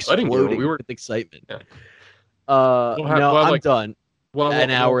I'm exploding with excitement. Yeah. I'm done.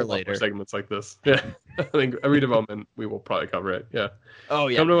 An hour later. Segments like this. Yeah. I think every development we will probably cover it. Yeah. Oh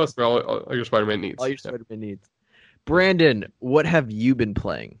yeah. Come to us for all your Spider-Man needs. All your Spider-Man needs. Brandon, what have you been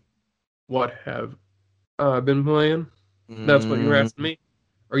playing? What have I been playing? That's what you were asking me.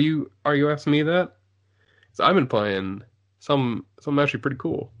 Are you asking me that? So I've been playing some actually pretty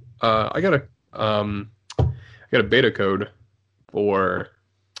cool. I got a beta code for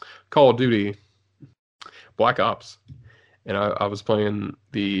Call of Duty Black Ops, and I was playing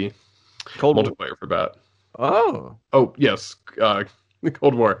the multiplayer for that. Oh yes, the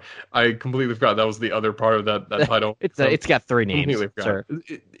Cold War. I completely forgot that was the other part of that title. It's got 3 names, sir.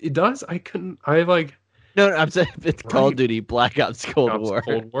 It does. No, I'm saying it's Call of Duty Black Ops Cold War.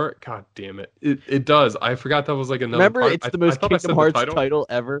 Cold War. God damn it! It does. I forgot that was like another. Remember, it's the most Kingdom Hearts title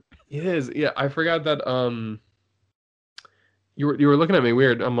ever. It is. Yeah, I forgot that. You were looking at me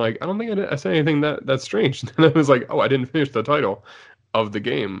weird. I'm like, I don't think I said anything that's strange. And I was like, oh, I didn't finish the title of the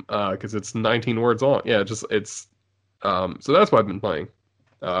game because it's 19 words long. Yeah, it's. So that's what I've been playing.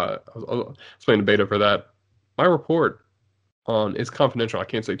 I was playing a beta for that. My report on it's confidential. I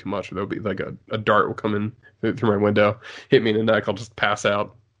can't say too much. There'll be like a dart will come in through my window, hit me in the neck. I'll just pass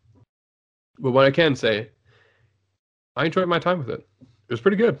out. But what I can say, I enjoyed my time with it. It was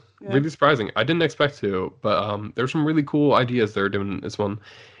pretty good. Yeah. Really surprising. I didn't expect to, but there's some really cool ideas they're doing in this one.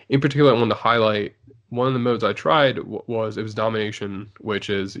 In particular, I wanted to highlight one of the modes I tried was domination,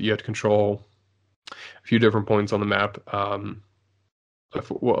 which is you have to control a few different points on the map for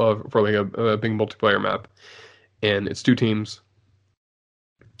like a big multiplayer map. And it's 2 teams.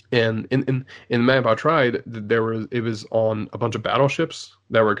 And in the map I tried, it was on a bunch of battleships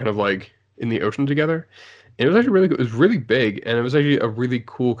that were kind of like in the ocean together. And it was actually it was really big, and it was actually a really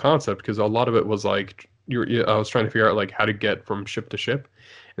cool concept because a lot of it was like I was trying to figure out like how to get from ship to ship.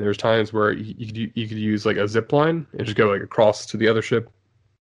 And there's times where you could use like a zip line and just go like across to the other ship.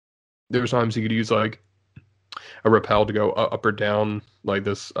 There was times you could use like a rappel to go up or down like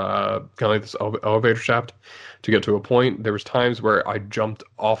this kind of like this elevator shaft to get to a point. There was times where I jumped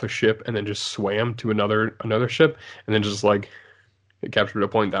off a ship and then just swam to another ship and then just like captured a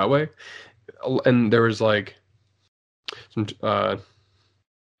point that way. And there was like some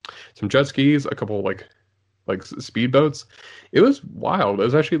jet skis, a couple like speedboats. It was wild. It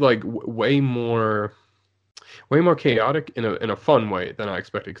was actually like way more chaotic in a fun way than I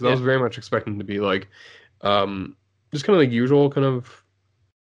expected because I was very much expecting to be like just kind of like usual kind of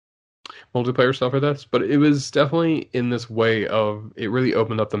multiplayer stuff like this, but it was definitely in this way of it really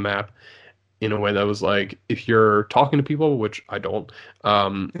opened up the map in a way that was like if you're talking to people, which I don't,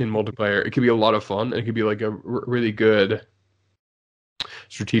 in multiplayer, it could be a lot of fun and it could be like a really good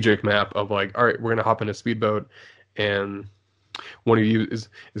strategic map of like, all right, we're gonna hop in a speedboat and one of you is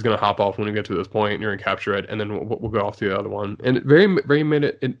going to hop off when we get to this point and you're going to capture it and then we'll go off to the other one. And it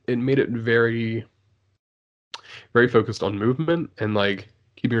made it very very focused on movement and like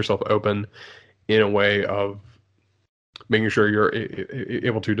keeping yourself open in a way of making sure you're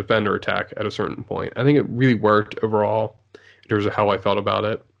able to defend or attack at a certain point. I think it really worked overall in terms of how I felt about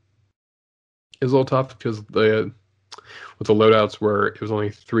it. It was a little tough because the with the loadouts where it was only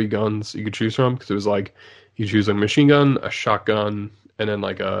 3 guns you could choose from, because it was like you choose a machine gun, a shotgun, and then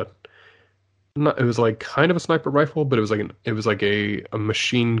like a not, it was like kind of a sniper rifle, but it was like a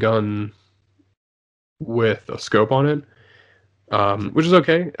machine gun with a scope on it, which is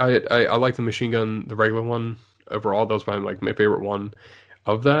okay. I like the machine gun, the regular one overall. That was probably like my favorite one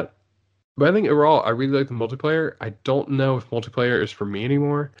of that. But I think overall, I really like the multiplayer. I don't know if multiplayer is for me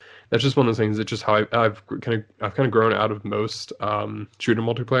anymore. That's just one of those things. It's just how I've kind of grown out of most shooter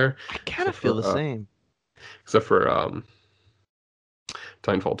multiplayer. I kind of feel the same, except for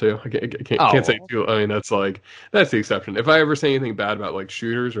Titanfall 2. I can't say too. I mean, that's the exception. If I ever say anything bad about like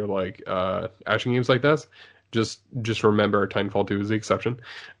shooters or like action games like that, just remember Titanfall 2 is the exception.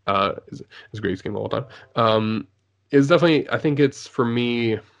 It's the greatest game of all time. It's definitely, I think it's for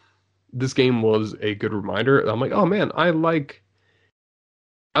me. This game was a good reminder. I'm like, oh man, I like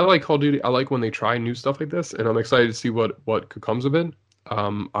Call of Duty. I like when they try new stuff like this, and I'm excited to see what comes of it.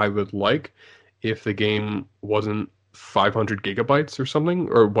 I would like if the game wasn't 500 gigabytes or something,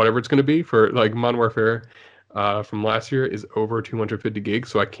 or whatever it's going to be. For like Modern Warfare from last year is over 250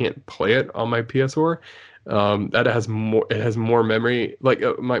 gigs, so I can't play it on my PS4. That has more. It has more memory. Like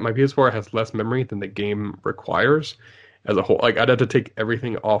my PS4 has less memory than the game requires as a whole. Like I'd have to take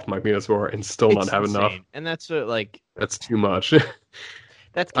everything off my PS4 and still not have enough. And that's like that's too much.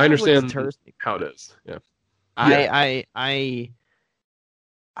 That's I understand how it is. Yeah. I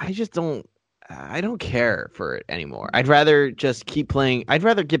just don't. I don't care for it anymore. I'd rather just keep playing. I'd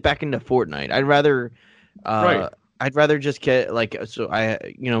rather get back into Fortnite. I'd rather. Right. I'd rather just get like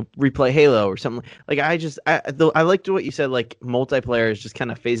replay Halo or something. Like I liked what you said. Like multiplayer is just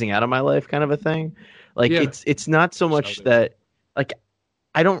kind of phasing out of my life, kind of a thing. Like it's not so much that like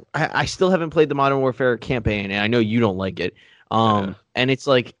I still haven't played the Modern Warfare campaign, and I know you don't like it. And it's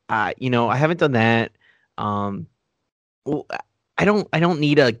like I haven't done that. Well, I don't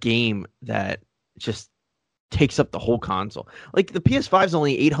need a game that just takes up the whole console. Like the PS5 is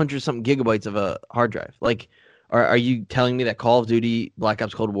only 800 something gigabytes of a hard drive. Like, are you telling me that Call of Duty Black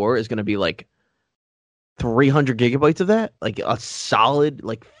Ops Cold War is going to be like 300 gigabytes of that? Like a solid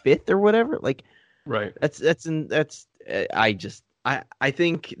like fifth or whatever? Like, right. I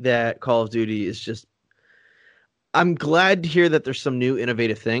think that Call of Duty is just. I'm glad to hear that there's some new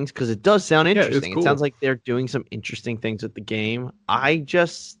innovative things because it does sound interesting. Cool. It sounds like they're doing some interesting things with the game. I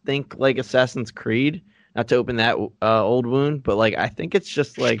just think like Assassin's Creed, not to open that old wound, but like I think it's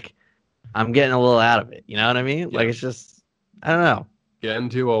just like I'm getting a little out of it. You know what I mean? Yeah. Like it's just I don't know. Getting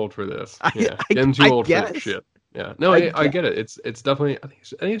too old for this. Getting too old for this shit. Yeah. No, I get it. It's definitely. I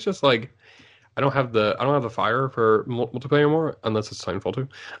think it's just like I don't have the fire for multiplayer more unless it's Titanfall 2.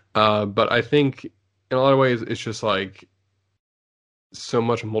 But I think. In a lot of ways, it's just like so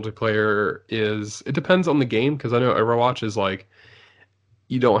much multiplayer is. It depends on the game because I know Overwatch is like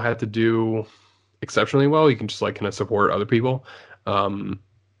you don't have to do exceptionally well. You can just like kind of support other people.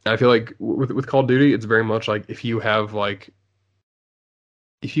 I feel like with Call of Duty, it's very much like if you have a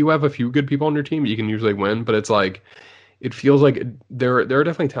few good people on your team, you can usually win. But it's like it feels like there are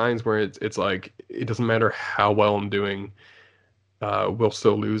definitely times where it's like it doesn't matter how well I'm doing. We'll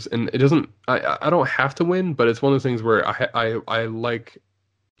still lose, and it doesn't. I don't have to win, but it's one of those things where I like,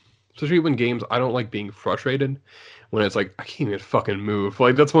 especially when games. I don't like being frustrated when it's like I can't even fucking move.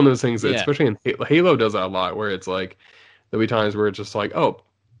 Like that's one of those things that, especially in Halo, does that a lot. Where it's like there'll be times where it's just like, oh,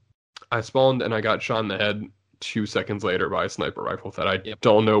 I spawned and I got shot in the head 2 seconds later by a sniper rifle that I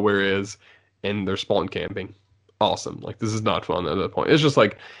don't know where it is, and they're spawn camping. Awesome. Like this is not fun at that point. It's just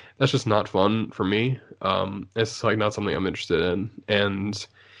like that's just not fun for me. It's like not something I'm interested in. And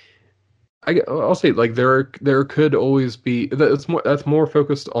I'll say like there could always be that's more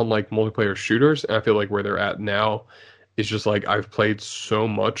focused on like multiplayer shooters. And I feel like where they're at now is just like I've played so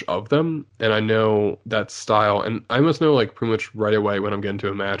much of them and I know that style and I must know like pretty much right away when I'm getting to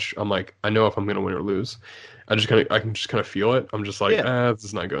a match. I'm like I know if I'm gonna win or lose. I can just kind of feel it. I'm just like this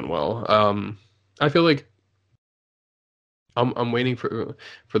is not going well. I feel like I'm waiting for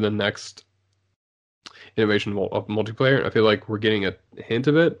the next innovation of multiplayer. I feel like we're getting a hint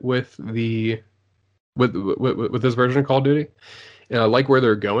of it with this version of Call of Duty, and I like where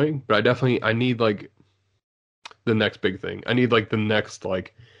they're going. But I need like the next big thing. I need like the next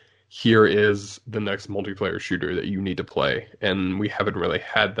like here is the next multiplayer shooter that you need to play, and we haven't really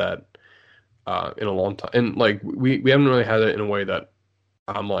had that in a long time. And like we haven't really had it in a way that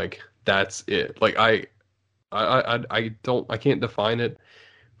I'm like that's it. Like I can't define it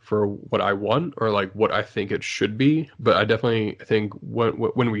for what I want or like what I think it should be, but I definitely think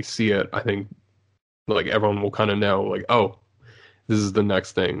when we see it, I think like everyone will kind of know like, oh, this is the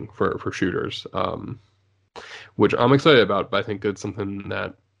next thing for shooters. which I'm excited about. But I think it's something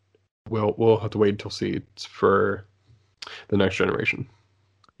that we'll have to wait until see for the next generation.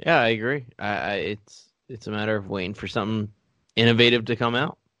 Yeah, I agree. It's a matter of waiting for something innovative to come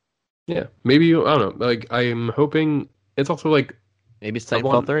out. Yeah, maybe I don't know. Like I'm hoping it's also like Maybe it's I Titanfall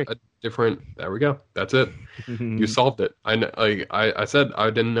want 3. a different. There we go. That's it. You solved it. I said I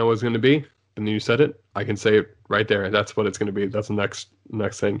didn't know it was going to be. And you said it. I can say it right there. That's what it's going to be. That's the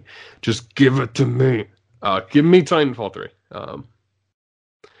next thing. Just give it to me. Give me Titanfall 3.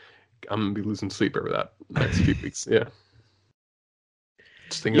 I'm gonna be losing sleep over that next few weeks. Yeah.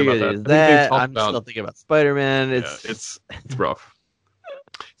 Just thinking You're about gonna that. use I think they that. talked I'm about still thinking about Spider-Man. yeah, it's rough.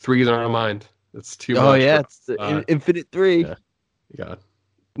 3's on our mind. It's too Oh much. yeah, it's the Infinite 3. Yeah. Yeah.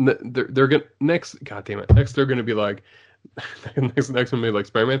 They're gonna next. God damn it! Next they're gonna be like next one be like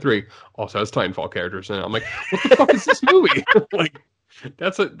Spider-Man 3 also has Titanfall characters, and I'm like, what the fuck is this movie? Like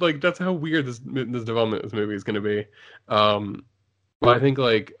that's how weird this development of this movie is gonna be. But I think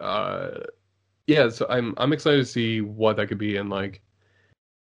like yeah, so I'm excited to see what that could be, and like,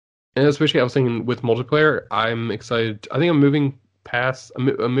 and especially I was thinking with multiplayer, I'm excited. I think I'm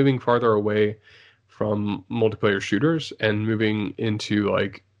moving farther away from multiplayer shooters and moving into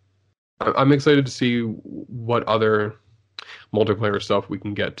like, I'm excited to see what other multiplayer stuff we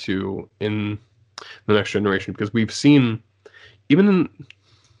can get to in the next generation, because we've seen even in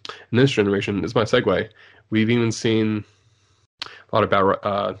this generation, this is my segue, we've even seen a lot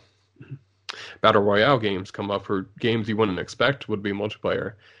of battle royale games come up for games you wouldn't expect would be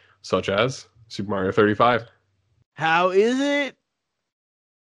multiplayer, such as Super Mario 35. How is it?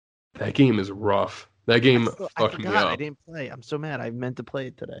 That game is rough. That game I fucked me forgot. I up. didn't play. I'm so mad. I meant to play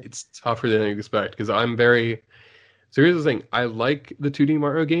it today. It's tougher than you expect, because I'm very. So here's the thing. I like the 2D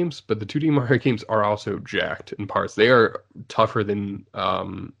Mario games, but the 2D Mario games are also jacked in parts. They are tougher than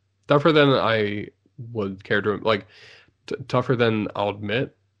I would care to like. Tougher than I'll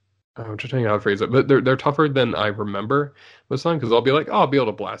admit. I'm just trying how to phrase it, but they're tougher than I remember this time, because I'll be like, oh, I'll be able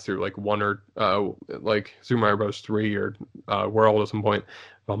to blast through like one or like Super Mario Bros. 3 or World at some point.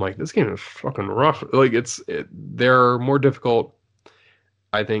 But I'm like, this game is fucking rough. Like they're more difficult,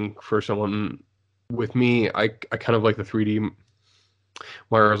 I think, for someone with me. I kind of like the 3D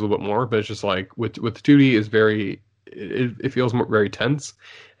Mario a little bit more, but it's just like with the 2D is very. It feels very tense.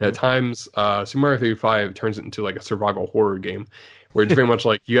 And at times, Super Mario 35 turns it into like a survival horror game, where it's very much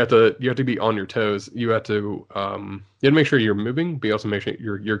like you have to be on your toes. You have to make sure you're moving, but you also make sure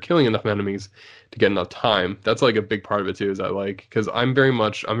you're killing enough enemies to get enough time. That's like a big part of it too. Is that like, because I'm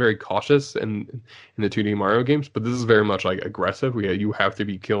very cautious in the 2D Mario games, but this is very much like aggressive. You have to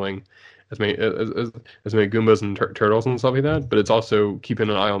be killing as many Goombas and turtles and stuff like that. But it's also keeping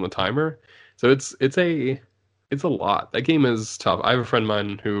an eye on the timer. So it's a lot. That game is tough. I have a friend of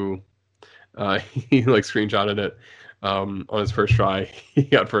mine who he like screenshotted it on his first try. He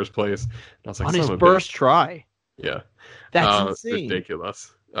got first place. And I was like, on his first try. Yeah, That's insane.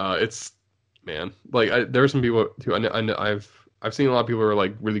 Ridiculous. It's man, like there are some people who I know I've seen a lot of people who are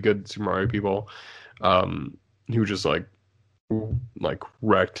like really good Super Mario people, who just like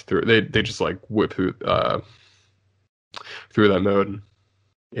wrecked through. They just like whip through that mode and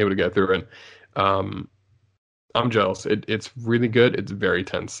able to get through it. I'm jealous. It's really good. It's very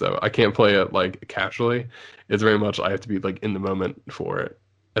tense though. I can't play it like casually. It's very much I have to be like in the moment for it.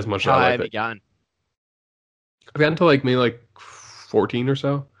 As much as I like it. Gotten? I've gotten to like maybe like 14 or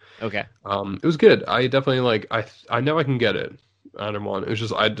so. Okay. It was good. I definitely like. I know I can get it. I don't want. It was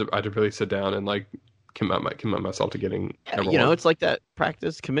just I had to really sit down and like commit myself to getting. Yeah, it's like that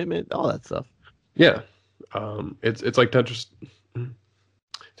practice, commitment, all that stuff. Yeah. It's like Tetris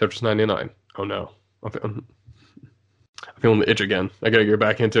 99. Oh no. I'm feeling the itch again. I gotta get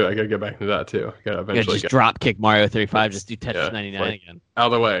back into it. I gotta get back into that too. I gotta eventually drop kick Mario 35. Just do Tetris 99 again.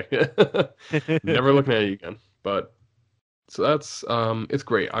 Out of the way. Never looking at you again. But so that's it's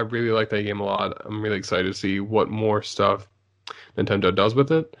great. I really like that game a lot. I'm really excited to see what more stuff Nintendo does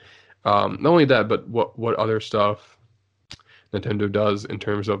with it. Not only that, but what other stuff Nintendo does in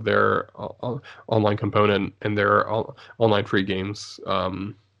terms of their online component and their online free games.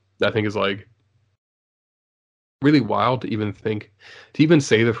 I think is like really wild to even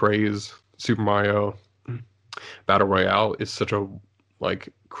say the phrase Super Mario Battle Royale is such a like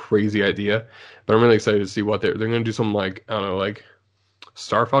crazy idea. But I'm really excited to see what they're going to do. Some like, I don't know, like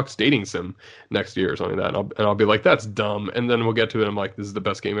Star Fox dating sim next year or something like that. And I'll be like, that's dumb. And then we'll get to it. And I'm like, this is the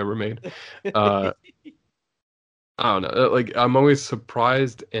best game ever made. I don't know. Like, I'm always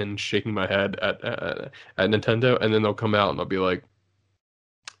surprised and shaking my head at Nintendo, and then they'll come out and I'll be like,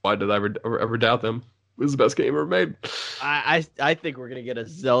 why did I ever doubt them? It was the best game ever made. I think we're gonna get a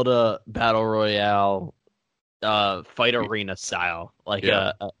Zelda Battle Royale fight arena style, like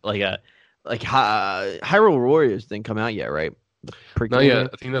Hyrule Warriors didn't come out yet, right? Not yet.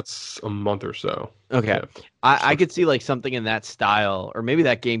 I think that's a month or so. Okay, yeah. I could see like something in that style, or maybe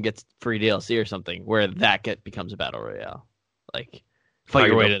that game gets free DLC or something, where that becomes a battle royale, like fight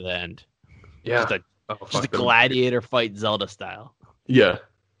your way to the end. Yeah, just a gladiator fight Zelda style. Yeah.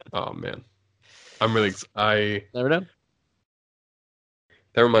 Oh man, I'm really. Never know.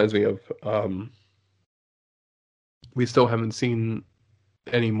 That reminds me of. We still haven't seen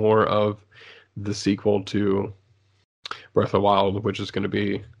any more of the sequel to Breath of the Wild, which is going to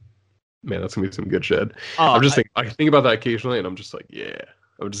be, man, that's going to be some good shit. I think about that occasionally, and I'm just like, yeah,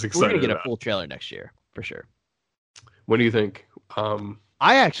 I'm just excited. We're going to get a full trailer next year, for sure. When do you think? I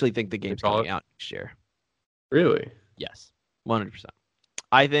actually think the game's coming out next year. Really? Yes, 100%.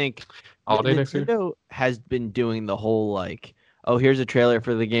 I think holiday next year? Nintendo has been doing the whole, like, oh, here's a trailer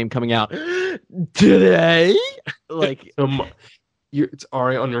for the game coming out today. Like, it's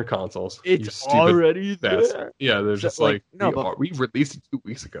already on your consoles. It's already there. Yeah, they're just we released it 2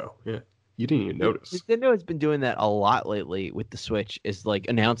 weeks ago. Yeah, you didn't even notice. Nintendo has been doing that a lot lately with the Switch. Is like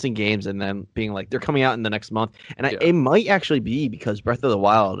announcing games and then being like they're coming out in the next month, and it might actually be because Breath of the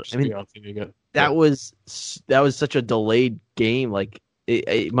Wild. That was such a delayed game. Like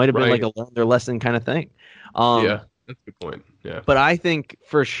it might have been like a learn their lesson kind of thing. Yeah. That's a good point. Yeah. But I think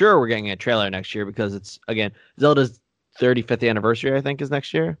for sure we're getting a trailer next year because it's, again, Zelda's 35th anniversary, I think, is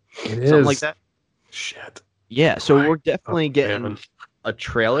next year. It Something like that. Shit. Yeah, so we're definitely getting a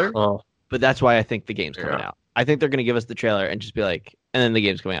trailer, but that's why I think the game's coming out. I think they're going to give us the trailer and just be like, and then the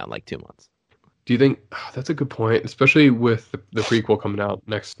game's coming out in like 2 months. Do you think, that's a good point, especially with the prequel coming out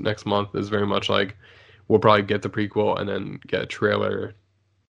next month is very much like, we'll probably get the prequel and then get a trailer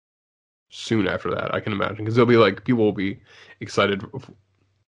soon after that, I can imagine, because they'll be like, people will be excited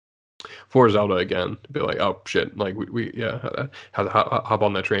for Zelda again, to be like, oh shit, like we hop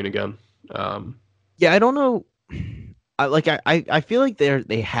on that train again. Yeah, I don't know. I feel like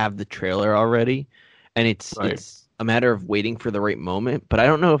they have the trailer already, and it's a matter of waiting for the right moment. But I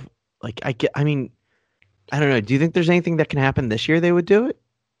don't know if I don't know. Do you think there's anything that can happen this year they would do it?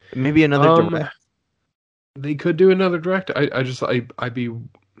 Maybe another direct. They could do another direct.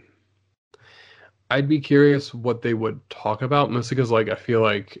 I'd be curious what they would talk about, mostly because I feel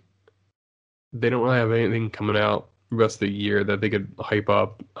like they don't really have anything coming out the rest of the year that they could hype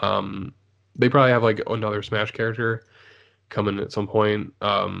up. They probably have another Smash character coming at some point,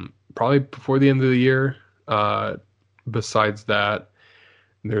 probably before the end of the year. Besides that,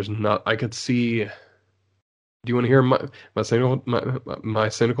 there's not. I could see. Do you want to hear my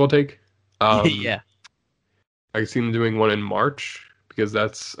cynical take? Yeah. I could see them doing one in March, because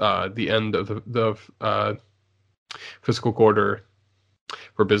that's the end of the fiscal quarter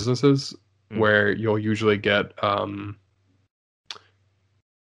for businesses, where you'll usually get,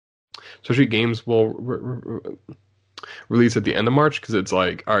 especially games will release at the end of March, because it's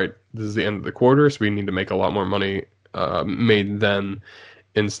like, all right, this is the end of the quarter, so we need to make a lot more money made then,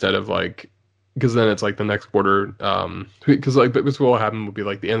 instead of because then it's the next quarter, because this will happen will be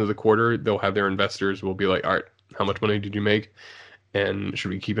the end of the quarter, they'll have their investors will be like, all right, how much money did you make? And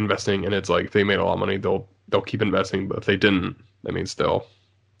should we keep investing? And it's if they made a lot of money, they'll keep investing. But if they didn't, I mean, still,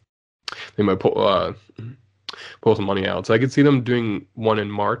 they might pull some money out. So I could see them doing one in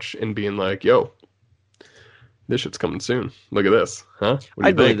March and being like, "Yo, this shit's coming soon. Look at this, huh?"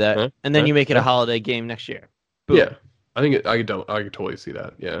 I'd believe that. Huh? And then you make it a holiday game next year. Boom. Yeah, I think I could totally see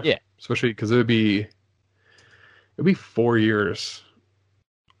that. Yeah, yeah. Especially because it'd be 4 years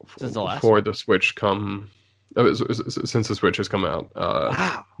since the last before the Switch since the Switch has come out.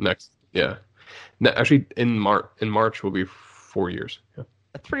 Wow. Next, yeah. Actually, in March will be 4 years. Yeah.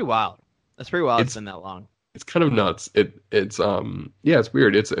 That's pretty wild. It's been that long. It's kind of nuts. It's it's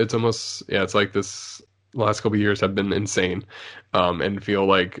weird. It's almost it's like this last couple of years have been insane, and feel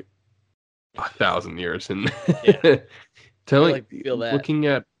like 1,000 years. And feel that. Looking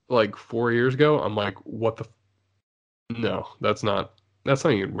at 4 years ago, I'm like, what the? No, that's not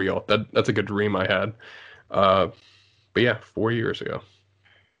even real. That's a good dream I had. But yeah, 4 years ago.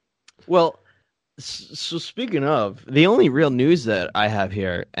 Well, so speaking of, the only real news that I have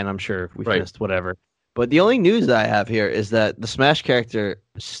here, and I'm sure we've missed whatever, but the only news that I have here is that the Smash character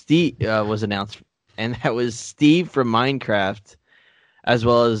Steve was announced, and that was Steve from Minecraft, as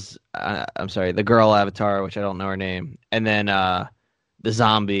well as the girl avatar, which I don't know her name, and then the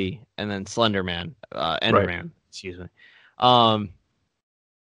zombie, and then Slenderman, Enderman, excuse me. Got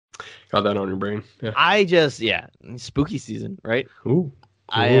that on your brain. Yeah. Spooky season, right? Ooh.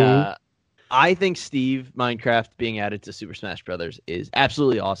 I think Steve Minecraft being added to Super Smash Brothers is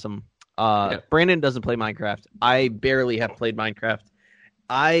absolutely awesome. Brandon doesn't play Minecraft. I barely have played Minecraft.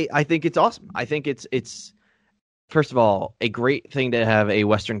 I think it's awesome. I think it's first of all a great thing to have a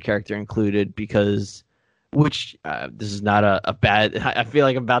Western character included because, which this is not a bad. I feel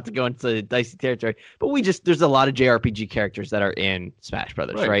like I'm about to go into dicey territory, but there's a lot of JRPG characters that are in Smash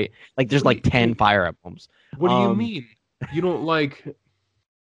Brothers, right? Like there's like 10 Fire Emblems. What do you mean? You don't like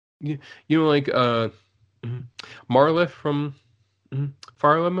you don't like Marlith from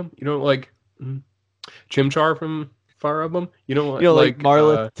Fire Emblem? You don't like Chimchar from Fire Emblem? You don't like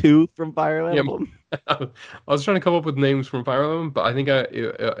Marlith 2 from Fire Emblem? Yeah, I was trying to come up with names from Fire Emblem, but I think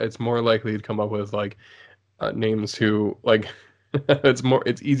it's more likely to come up with like names who like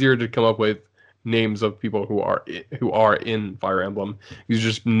it's easier to come up with names of people who are in Fire Emblem. You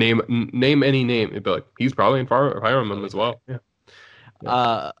just name any name. It'd be like he's probably in Fire Emblem as well.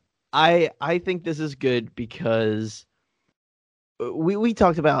 Yeah. I think this is good because we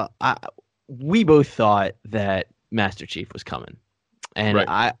talked about we both thought that Master Chief was coming, and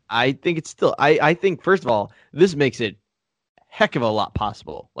I think it's still I think first of all this makes it heck of a lot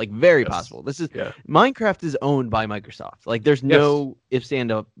possible, like very possible. This is Minecraft is owned by Microsoft. Like there's no ifs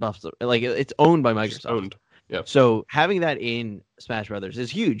and buts. Like it's owned by Microsoft. Owned. Yeah. So having that in Smash Brothers is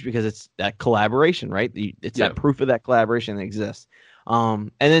huge because it's that collaboration, right? It's that proof of that collaboration that exists.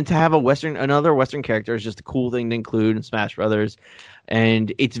 And then to have another Western character is just a cool thing to include in Smash Brothers,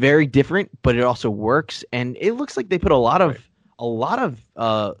 and it's very different, but it also works. And it looks like they put a lot of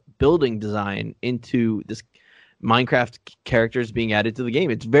building design into this Minecraft characters being added to the game.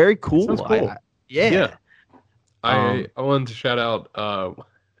 It's very cool. Sounds cool. I wanted to shout out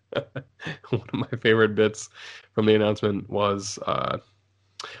one of my favorite bits from the announcement was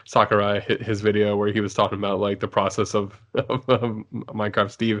Sakurai, his video where he was talking about like the process of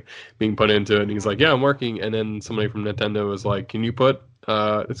Minecraft Steve being put into it, and he's like, yeah, I'm working, and then somebody from Nintendo was like, can you put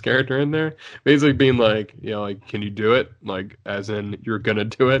this character in there, basically being like, you know, like, can you do it, like as in you're gonna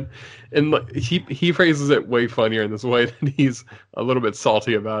do it, and like, he phrases it way funnier in this way that he's a little bit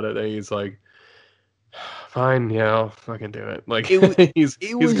salty about it, and he's like, fine, yeah, I'll fucking do it. Like he's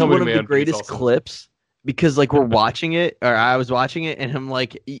one of the greatest clips because like we're watching it, or I was watching it, and I'm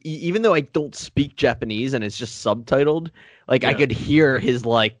like, even though I don't speak Japanese and it's just subtitled, like I could hear his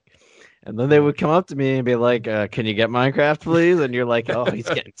like. And then they would come up to me and be like, can you get Minecraft, please? And you're like, oh, he's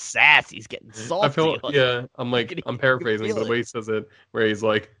getting sassy. He's getting salty. I feel, I'm paraphrasing the way he says it, where he's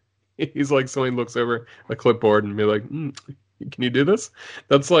like someone looks over a clipboard and be like, can you do this?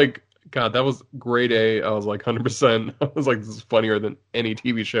 That's like, God, that was grade A. I was like 100%. I was like, this is funnier than any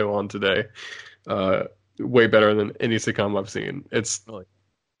TV show on today. Way better than any sitcom I've seen. It's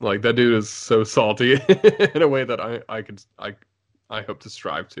like that dude is so salty in a way that I hope to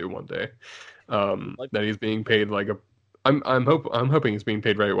strive to one day. That he's being paid like I'm hoping he's being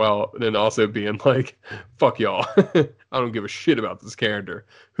paid very well, and then also being like, fuck y'all. I don't give a shit about this character.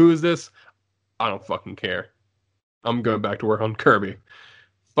 Who is this? I don't fucking care. I'm going back to work on Kirby.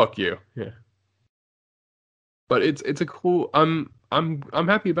 Fuck you. Yeah. But it's a cool. I'm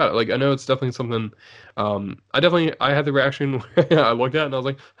happy about it. Like I know it's definitely something. I had the reaction where I looked at it and I was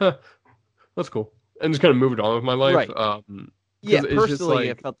like, huh, that's cool, and just kind of moved on with my life. Right. Yeah, personally,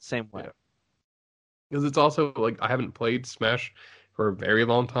 I felt the same way. Because it's also like I haven't played Smash for a very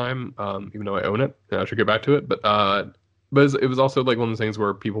long time, even though I own it, and I should get back to it. But it was also like one of the things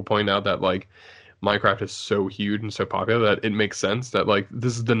where people point out that like Minecraft is so huge and so popular that it makes sense that like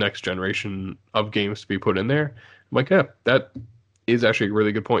this is the next generation of games to be put in there. I'm like, yeah, that is actually a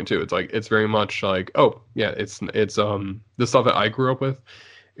really good point too. It's like it's very much like, oh yeah, it's the stuff that I grew up with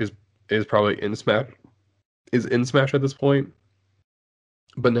is probably in Smash at this point.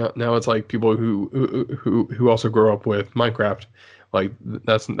 But now it's like people who also grow up with Minecraft, like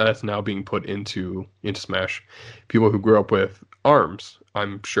that's now being put into Smash. People who grew up with ARMS,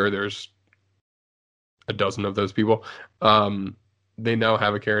 I'm sure there's a dozen of those people. They now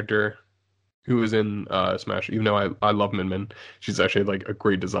have a character who is in Smash. Even though I love Min. She's actually like a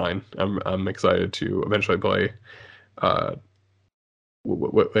great design. I'm excited to eventually play. Like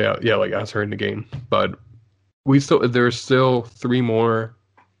as her in the game. But there's still three more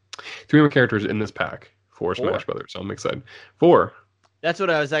characters in this pack for Smash Brothers. So I'm excited. 4. That's what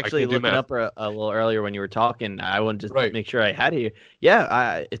I was actually looking up a little earlier when you were talking. I wanted to make sure I had it.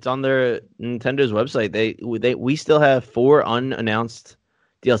 Yeah, it's on their Nintendo's website. We still have 4 unannounced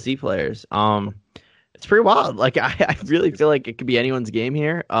DLC players. It's pretty wild. Like I really feel like it could be anyone's game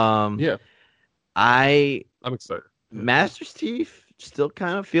here. I'm excited. Master Chief still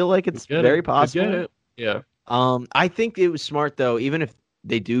kind of feel like it's very possible. Yeah. I think it was smart though, even if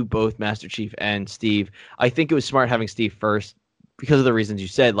they do both Master Chief and Steve. I think it was smart having Steve first because of the reasons you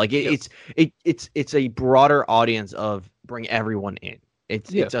said. Like it's a broader audience of bring everyone in.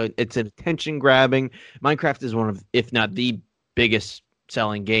 It's an attention grabbing. Minecraft is one of, if not the biggest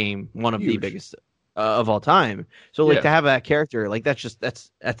selling game, one of the biggest of all time. So like to have that character, like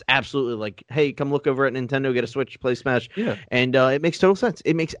that's absolutely like, hey, come look over at Nintendo, get a Switch, play Smash. Yeah. And it makes total sense.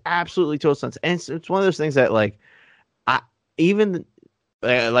 It makes absolutely total sense. And it's one of those things that like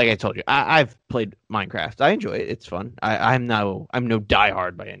like I told you, I've played Minecraft. I enjoy it. It's fun. I'm no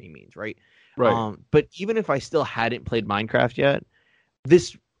diehard by any means, right? Right. But even if I still hadn't played Minecraft yet,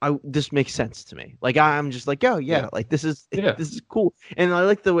 this makes sense to me. Like I'm just like, like this is cool. And I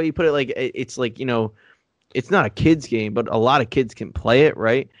like the way you put it. Like it's like, you know, it's not a kid's game, but a lot of kids can play it,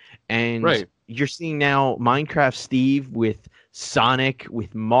 right? And you're seeing now Minecraft Steve with Sonic,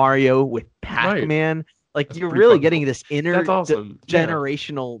 with Mario, with Pac-Man. Right. Like that's you're really getting this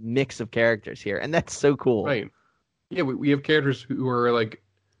generational mix of characters here, and that's so cool. Right. Yeah, we have characters who are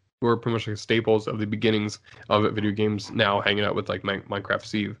pretty much like staples of the beginnings of video games now hanging out with like Minecraft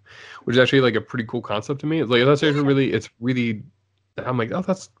Steve, which is actually like a pretty cool concept to me. It's like that's actually really I'm like, oh,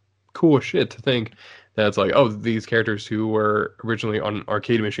 that's cool as shit to think that it's like, oh, these characters who were originally on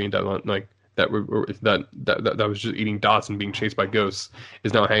arcade machine that was just eating dots and being chased by ghosts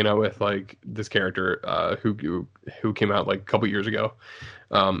is now hanging out with like this character who came out like a couple years ago,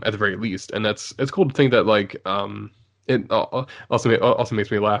 at the very least, and it's cool to think that like it also makes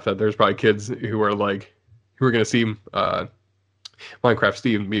me laugh that there's probably kids who are going to see Minecraft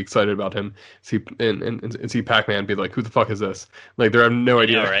Steve and be excited about him, see Pac-Man, be like, who the fuck is this? Like they have no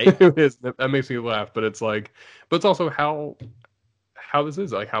idea who it is. That makes me laugh, but it's like, but it's also how this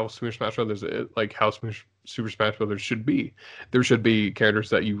is, like how Super Smash Brothers, like how Super Smash Brothers should be. There should be characters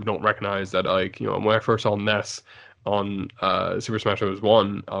that you don't recognize that, like, you know, when I first saw Ness on Super Smash Bros.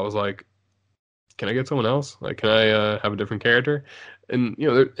 1, I was like, can I get someone else? Like, can I have a different character? And, you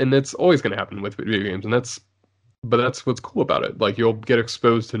know, and it's always going to happen with video games, and that's what's cool about it. Like, you'll get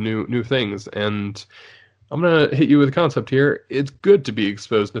exposed to new things, and I'm going to hit you with a concept here. It's good to be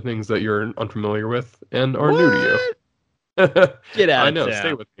exposed to things that you're unfamiliar with and are new to you. Get out! I know.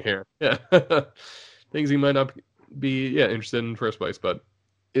 Stay with me here. Yeah, things you might not be interested in first place, but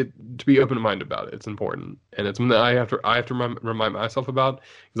to be open-minded about it, it's important, and it's something that I have to remind myself about,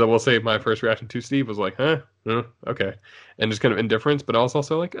 because I will say my first reaction to Steve was like, okay, and just kind of indifference, but I was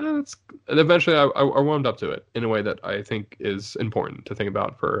also like, and eventually I warmed up to it in a way that I think is important to think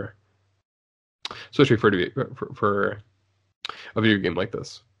about especially for a video game like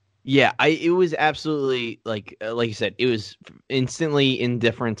this. Yeah, it was absolutely like you said, it was instantly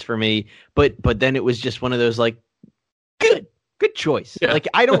indifference for me, but then it was just one of those like, good choice. Yeah. Like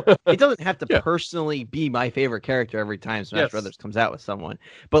it doesn't have to personally be my favorite character every time Smash Brothers comes out with someone,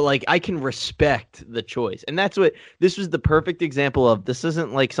 but like I can respect the choice, and that's what this was the perfect example of. This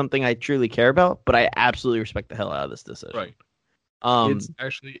isn't like something I truly care about, but I absolutely respect the hell out of this decision. Right. It's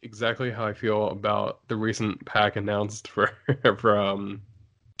actually exactly how I feel about the recent pack announced for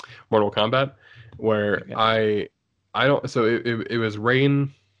Mortal Kombat, where I don't. So it was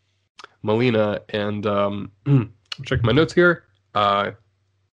Rain, Melina, and check my notes here.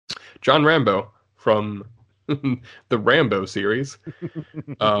 John Rambo from the Rambo series.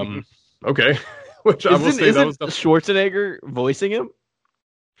 Okay, which I will say that was Schwarzenegger voicing him.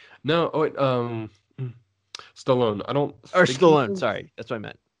 No, Stallone. I don't. Or Stallone. Sorry, that's what I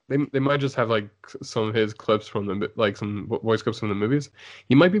meant. They might just have like some of his clips from some voice clips from the movies.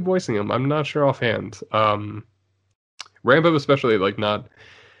 He might be voicing them. I'm not sure offhand. Rambo especially, like not.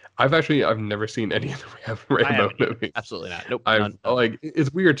 I've never seen any of the Rambo movies. Absolutely not. Nope. Like it's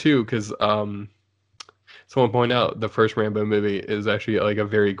weird too because someone pointed out the first Rambo movie is actually like a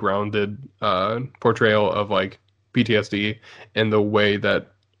very grounded portrayal of like PTSD and the way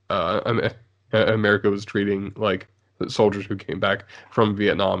that America was treating like soldiers who came back from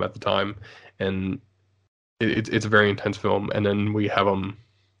Vietnam at the time, and it's a very intense film. And then we have him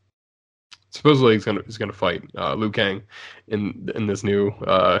supposedly he's gonna fight Liu Kang in this new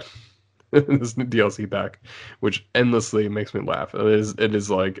this new DLC pack, which endlessly makes me laugh. It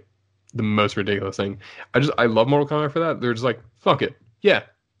is like the most ridiculous thing. I love Mortal Kombat for that. They're just like, fuck it, yeah,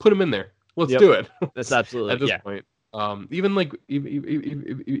 put him in there, let's do it. That's absolutely at this point. Even like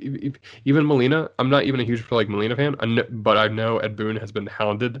even Melina, I'm not even a huge like Melina fan, but I know Ed Boon has been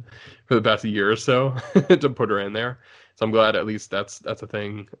hounded for the past year or so to put her in there. So I'm glad at least that's a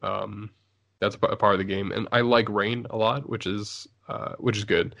thing. That's a part of the game, and I like Rain a lot, which is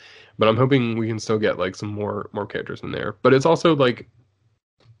good. But I'm hoping we can still get like some more characters in there. But it's also like,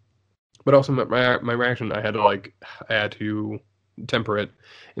 but also my reaction, I had to temper it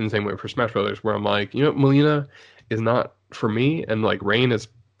in the same way for Smash Brothers, where I'm like, you know, Melina is not for me, and like Rain is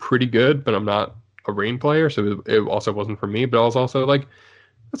pretty good, but I'm not a Rain player, so it also wasn't for me. But I was also like,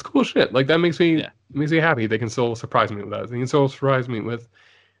 that's cool shit. Like that makes me happy. They can still surprise me with that. They can still surprise me with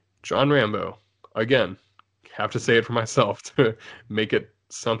John Rambo. Again, have to say it for myself to make it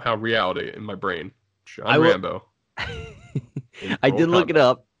somehow reality in my brain. John Rambo. I did look it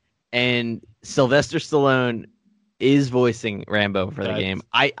up, and Sylvester Stallone is voicing Rambo for the game.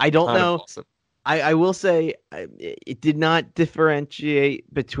 I don't know. Awesome. I will say it did not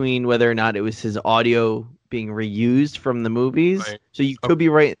differentiate between whether or not it was his audio being reused from the movies. Right. So you could be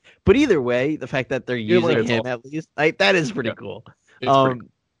right. But either way, the fact that they're using him at least, that is pretty cool. Pretty cool.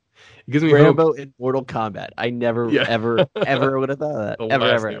 It gives me Rambo hope. in Mortal Kombat. I never, ever would have thought that.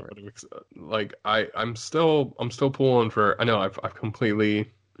 Ever. Like I'm still pulling for. I know I've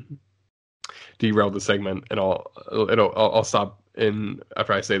completely derailed the segment, and I'll stop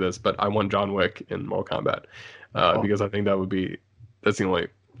after I say this. But I want John Wick in Mortal Kombat because I think that's the only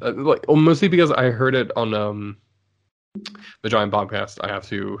mostly because I heard it on the Giant Podcast. I have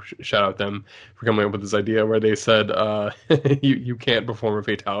to shout out them for coming up with this idea where they said you can't perform a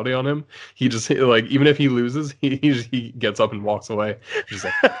fatality on him. He just like even if he loses, he gets up and walks away. Just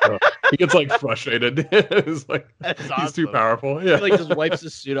like, he gets like frustrated. It's like he's too powerful. Yeah, he like just wipes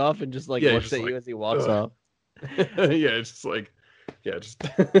his suit off and just like looks at you as he walks off. It's just like just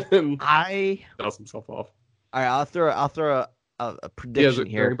dust himself off. All right, I'll throw a prediction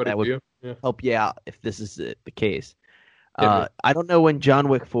here that would help you out if this is the case. I don't know when John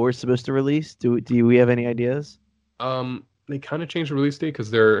Wick 4 is supposed to release. Do we have any ideas? They kind of changed the release date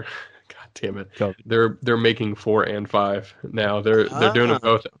because they're, God damn it, they're making 4 and 5 now. They're doing it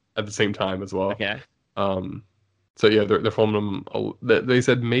both at the same time as well. Okay. So yeah, they're filming them. They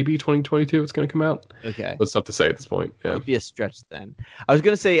said maybe 2022 it's going to come out. Okay. But it's tough to say at this point. Yeah. It'd be a stretch then. I was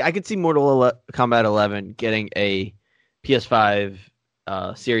going to say I could see Mortal Kombat 11 getting a PS5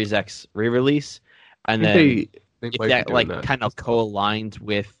 Series X re-release, and then if that kind of co-aligns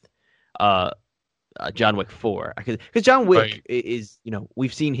with John Wick 4, because John Wick is,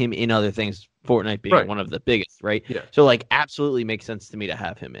 we've seen him in other things, Fortnite being one of the biggest, right? Yeah. So absolutely makes sense to me to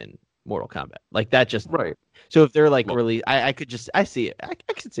have him in Mortal Kombat. Like that just right. So if they're release, I see it. I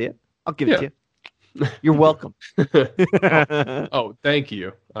could see it. I'll give it to you. You're welcome. Oh, thank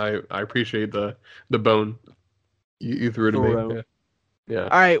you. I appreciate the bone you threw to me. Yeah.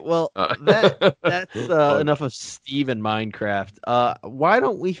 All right. Well, that's enough of Steve and Minecraft. Why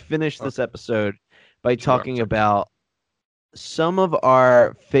don't we finish this episode by talking about some of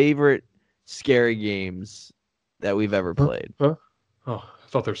our favorite scary games that we've ever played? Huh? Oh, I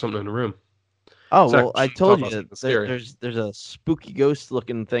thought there was something in the room. Oh, well, I told you there's a spooky ghost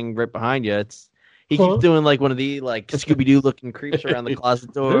looking thing right behind you. He keeps doing one of the Scooby Doo looking creeps around the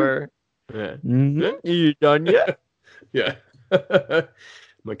closet door. Yeah. Mm-hmm. You done yet? Yeah.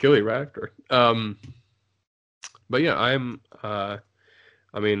 McKilly Raptor. But yeah, I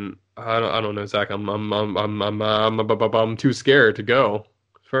mean, I don't know, Zach. I'm too scared to go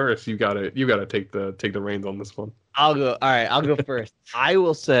first. You gotta take the reins on this one. I'll go. All right, I'll go first. I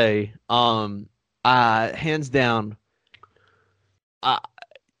will say, hands down.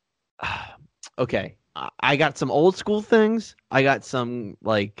 Okay, I got some old school things. I got some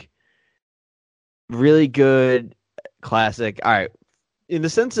really good classic. All right. In the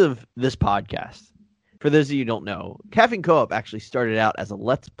sense of this podcast, for those of you who don't know, Caffeine Co-op actually started out as a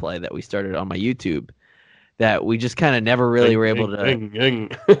Let's Play that we started on my YouTube that we just kind of never really were able to.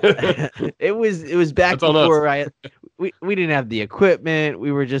 It was back before we didn't have the equipment.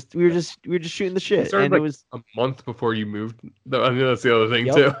 We were just shooting the shit, and it was a month before you moved. I mean, that's the other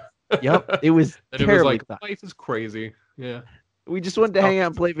thing too. Yep, it was terribly. It was life is crazy. Yeah, we just wanted to hang out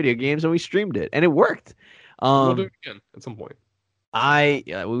and play video games, and we streamed it, and it worked. We'll do it again at some point. We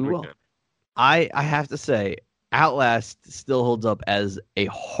will. I have to say, Outlast still holds up as a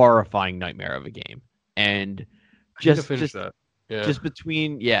horrifying nightmare of a game, and just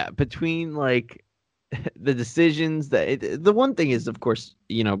between the decisions the one thing is, of course,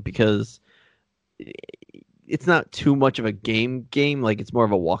 because it's not too much of a game. It's more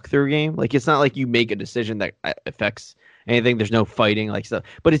of a walkthrough game. It's not like you make a decision that affects anything. There's no fighting stuff,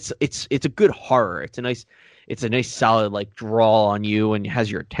 but it's a good horror. It's a nice solid draw on you and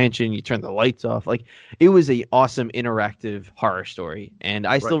has your attention. You turn the lights off. It was a awesome interactive horror story, and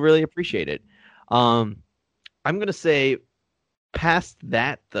I still really appreciate it. I'm gonna say past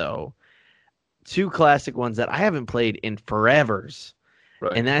that though, two classic ones that I haven't played in forevers,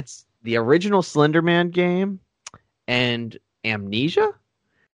 and that's the original Slender Man game and Amnesia.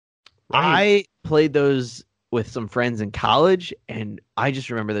 I played those with some friends in college, and I just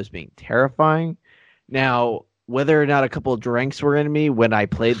remember those being terrifying. Now, whether or not a couple of drinks were in me when I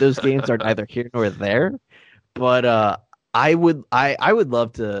played those games are neither here nor there. But I would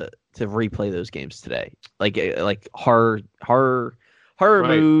love to replay those games today, like horror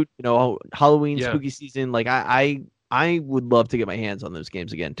Right. mood, Halloween Yeah. spooky season. Like I would love to get my hands on those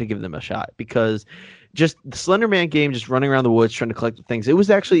games again to give them a shot because just the Slender Man game, just running around the woods trying to collect the things. It was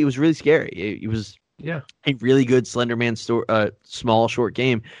really scary. It was Yeah. a really good Slender Man small short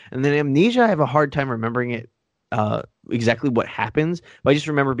game. And then Amnesia, I have a hard time remembering it exactly what happens, but I just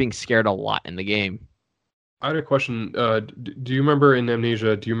remember being scared a lot in the game. I had a question. Do you remember in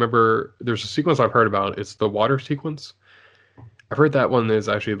Amnesia? Do you remember? There's a sequence I've heard about. It's the water sequence. I've heard that one is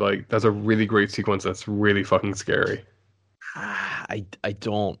actually that's a really great sequence. That's really fucking scary. I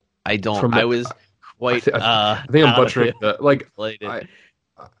don't. I was quite. I think I'm butchering that. Like played it.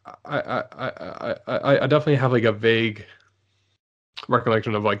 I definitely have like a vague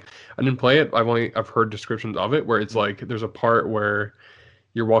recollection of like I didn't play it. I've heard descriptions of it where it's like there's a part where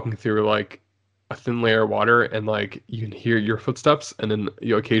you're walking through like a thin layer of water and like you can hear your footsteps and then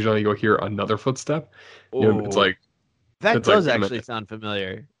occasionally you'll hear another footstep. It's like that does actually sound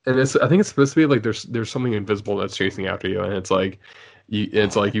familiar. And I think it's supposed to be like there's something invisible that's chasing after you, and it's like you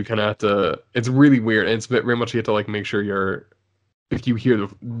kind of have to. It's really weird, and it's very much you have to like make sure if you hear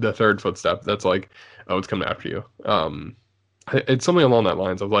the third footstep, that's like it's coming after you. It's something along that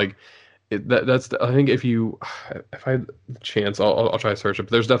lines of like I think if I had the chance, I'll try to search it.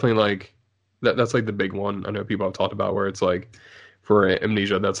 But there's definitely like that's like the big one I know people have talked about where it's like for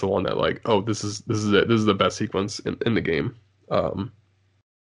Amnesia, that's the one that like this is it. This is the best sequence in the game. I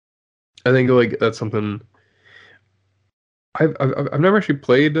think like that's something I've never actually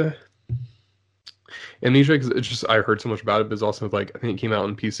played Amnesia because it's just I heard so much about it, but it's also like I think it came out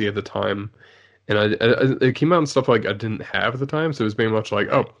on PC at the time, and it came out on stuff like I didn't have at the time, so it was very much like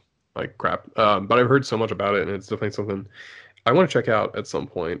like crap. But I've heard so much about it, and it's definitely something I want to check out at some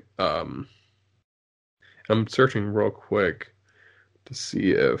point. I'm searching real quick to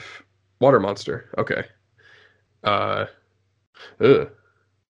see if Water Monster. Okay. Ugh.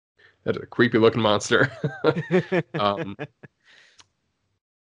 That's a creepy looking monster.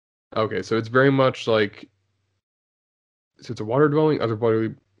 Okay, so it's very much like it's a water dwelling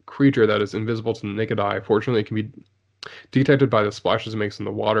otherworldly creature that is invisible to the naked eye. Fortunately, it can be detected by the splashes it makes in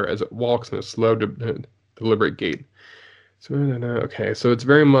the water as it walks in a slow, deliberate gait. So okay, so it's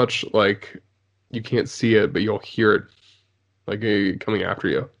very much like you can't see it, but you'll hear it like coming after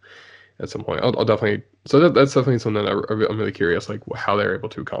you at some point. I'll definitely. So that's definitely something that I'm really curious, like how they're able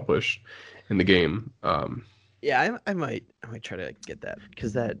to accomplish in the game. Yeah, I might try to get that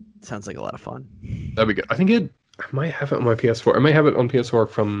because that sounds like a lot of fun. That'd be good. I might have it on my PS4. I might have it on PS4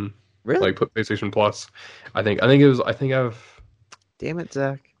 from really? like PlayStation Plus. I think I've. Damn it,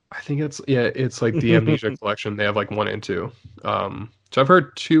 Zach. I think it's like the Amnesia collection. They have like 1 and 2. So I've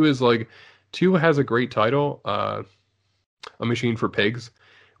heard 2 is like 2 has a great title. A Machine for Pigs,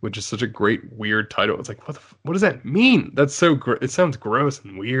 which is such a great weird title. It's like what does that mean? That's so it sounds gross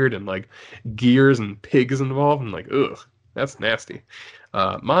and weird and like gears and pigs involved and like ugh, that's nasty.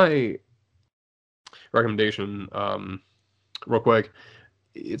 My recommendation, real quick,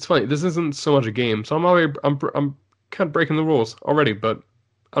 it's funny. This isn't so much a game, so I'm kind of breaking the rules already, but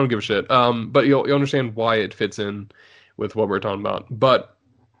I don't give a shit. But you'll understand why it fits in with what we're talking about. But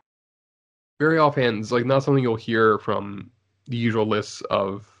very offhand, it's like not something you'll hear from the usual lists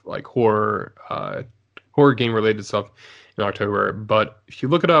of like horror game related stuff in October. But if you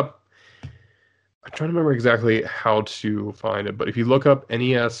look it up, I'm trying to remember exactly how to find it. But if you look up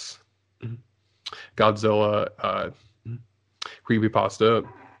NES Godzilla creepypasta,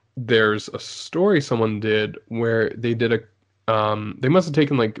 there's a story someone did where they did they must have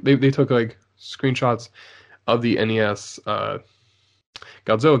taken like they took like screenshots of the NES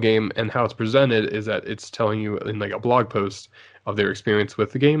Godzilla game, and how it's presented is that it's telling you in like a blog post of their experience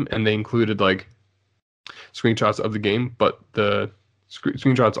with the game, and they included like screenshots of the game, but the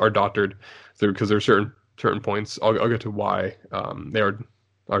screenshots are doctored because there are certain points. I'll get to why they are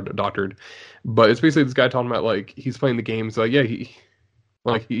doctored, but it's basically this guy talking about like he's playing the game. So like yeah,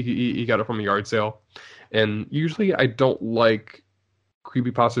 he got it from a yard sale, and usually I don't like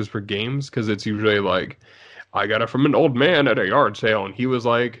creepypastas for games because it's usually like I got it from an old man at a yard sale, and he was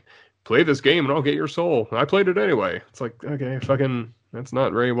like, play this game and I'll get your soul. And I played it anyway. It's like, okay, fucking, that's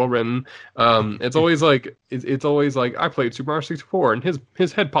not very well written. It's always like, I played Super Mario 64 and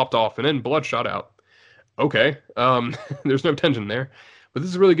his head popped off and then blood shot out. Okay. There's no tension there. But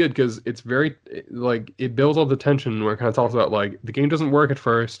this is really good because it's very, like, it builds all the tension where it kind of talks about, like, the game doesn't work at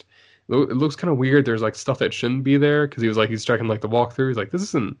first. It looks kind of weird. There's, like, stuff that shouldn't be there because he's checking, like, the walkthrough. He's like, this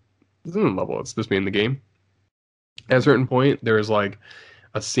isn't level. It's supposed to be in the game. At a certain point, there is like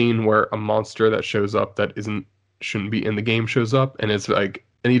a scene where a monster that shows up that shouldn't be in the game shows up, and it's like,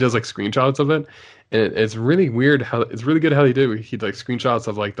 and he does like screenshots of it, and it's really weird how it's really good how he did. He like screenshots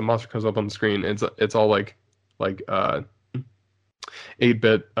of like the monster comes up on the screen. And it's all like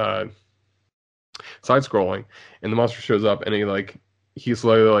 8-bit side scrolling, and the monster shows up, and he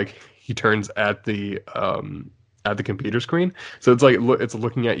slowly he turns at the computer screen, so it's like it's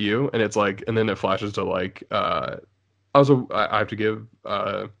looking at you, and it's like, and then it flashes to like also I have to give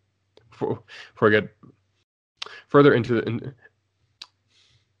before I get further into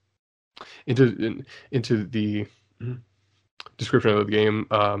the description of the game.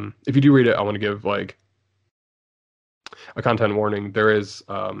 If you do read it, I want to give like a content warning. There is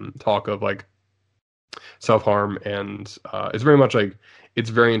talk of like self-harm, and it's very much like, it's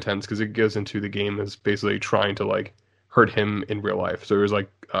very intense because it goes into the game as basically trying to like hurt him in real life. So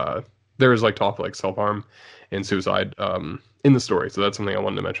there is like talk of like self-harm and suicide in the story. So that's something I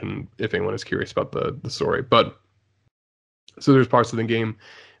wanted to mention if anyone is curious about the story. But so there's parts of the game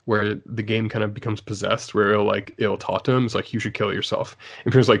where the game kind of becomes possessed, where it'll talk to him. It's like, you should kill yourself.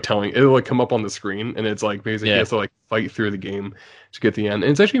 And Pierce like it'll like come up on the screen, and it's like basically he has to like fight through the game to get the end.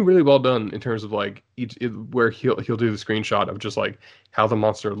 And it's actually really well done in terms of like where he'll do the screenshot of just like how the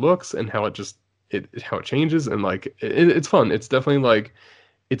monster looks and how how it changes, and like it's fun. It's definitely like,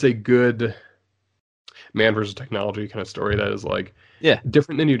 it's a good man versus technology kind of story that is like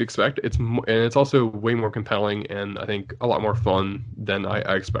different than you'd expect. And it's also way more compelling, and I think a lot more fun than I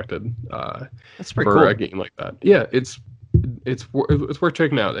expected. That's pretty for cool. A game like that. Yeah, it's worth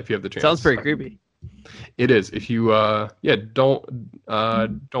checking out if you have the chance. Sounds pretty creepy. It is. If you don't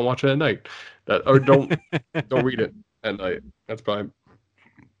watch it at night, don't read it at night. That's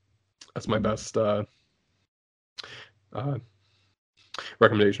my best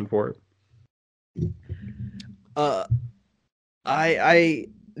recommendation for it. I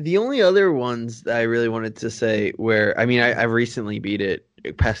the only other ones that I really wanted to say, where I recently beat it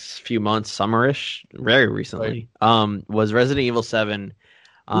past few months, summerish, very recently. Right. Was Resident Evil 7.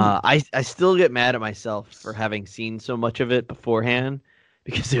 I still get mad at myself for having seen so much of it beforehand,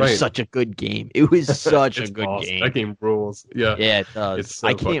 because it was such a good game. It was such a good game. That game rules. Yeah. Yeah, it does. So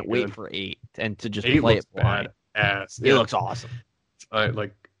I can't wait for 8 and to just play it blind. Badass. It looks awesome.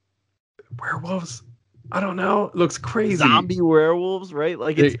 Like werewolves. I don't know. It looks crazy. Zombie werewolves, right?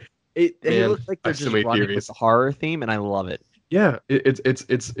 Like it looks like they're just running with the horror theme, and I love it. Yeah, it's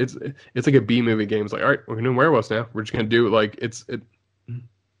like a B movie game. It's like, all right, we're gonna do werewolves now. We're just gonna do like it's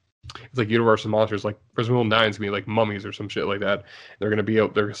like Universal Monsters, like Resident Evil 9 is gonna be like mummies or some shit like that. They're gonna be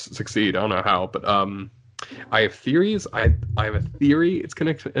out there, succeed. I don't know how, but I have theories. I have a theory. It's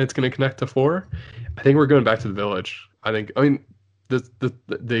gonna connect to 4. I think we're going back to the village.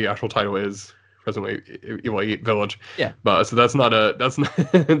 The actual title is Resident Evil 8 Village. Yeah. But so that's not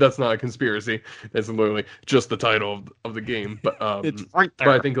a conspiracy. That's literally just the title of the game. But it's right there.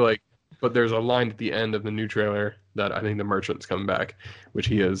 But I think but there's a line at the end of the new trailer that I think the merchant's coming back, which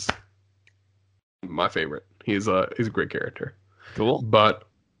he is my favorite. He's a great character. Cool. But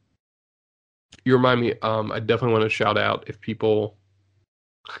you remind me, I definitely want to shout out, if people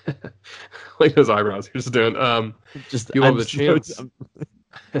like those eyebrows you're just doing, you have the chance.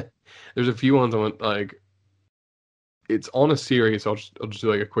 There's a few ones I want, like, it's on a series, so I'll just do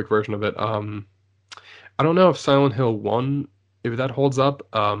like a quick version of it. I don't know if Silent Hill 1, if that holds up.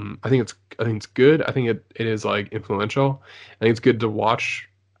 I think it's good. I think it is like influential. I think it's good to watch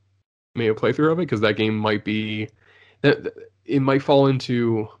maybe a playthrough of it, because that game might be that it might fall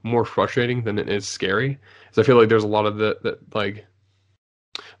into more frustrating than it is scary. So I feel like there's a lot of that like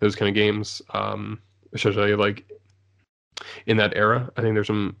those kind of games, especially like in that era. I think there's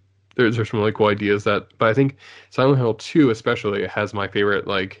some really cool ideas but I think Silent Hill 2 especially has my favorite,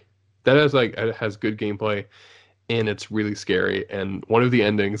 like, that has like, it has good gameplay and it's really scary, and one of the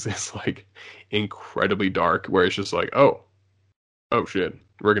endings is like incredibly dark, where it's just like, oh shit,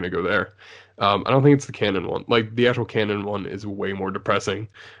 we're gonna go there. I don't think it's the canon one. Like, the actual canon one is way more depressing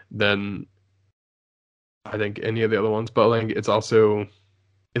than I think any of the other ones, but like it's also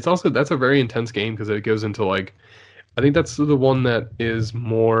that's a very intense game, because it goes into like, I think that's the one that is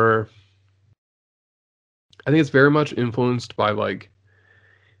more, I think it's very much influenced by like,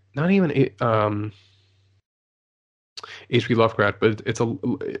 not even H.P. Lovecraft, but it's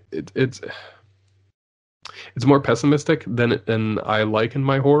more pessimistic than I like in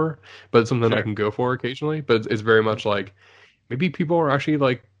my horror, but it's something I can go for occasionally. But it's very much like, maybe people are actually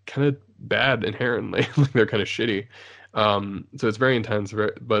like kind of bad inherently, like they're kind of shitty. So it's very intense,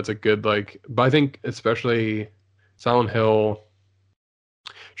 but it's a good, like, but I think especially Silent Hill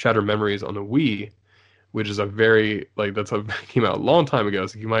Shattered Memories on the Wii which is a very came out a long time ago,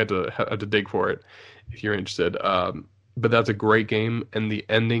 so you might have to dig for it if you're interested. But that's a great game, and the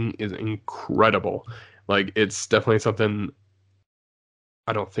ending is incredible. Like, it's definitely something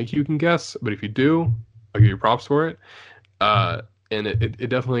I don't think you can guess, but if you do, I'll give you props for it. And it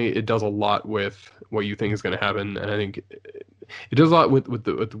definitely does a lot with what you think is going to happen, and I think it does a lot with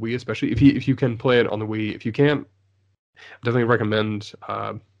the Wii, especially if you can play it on the Wii. If you can't, I definitely recommend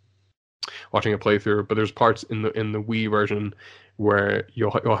watching a playthrough. But there's parts in the Wii version where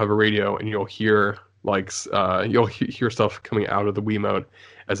you'll have a radio and you'll hear you'll hear stuff coming out of the Wiimote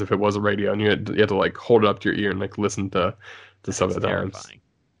as if it was a radio, and you have to like hold it up to your ear and like listen to stuff at times.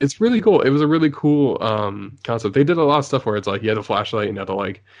 It's really cool. It was a really cool concept. They did a lot of stuff where it's like you had a flashlight and you had to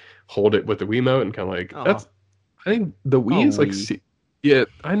like hold it with the Wiimote and kind of like that's. I think the Wii is like, yeah,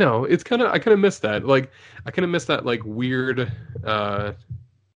 I know. It's kind of miss that. Like I kind of miss that like weird, that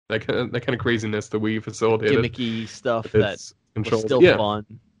kind of craziness the Wii facilitated. Gimmicky stuff that was still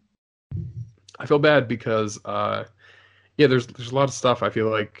fun. I feel bad because there's a lot of stuff I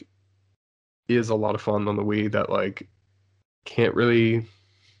feel like is a lot of fun on the Wii that like can't really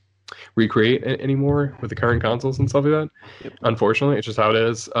recreate anymore with the current consoles and stuff like that. Yep. Unfortunately, it's just how it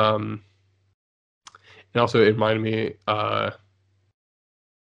is. And also, it reminded me. What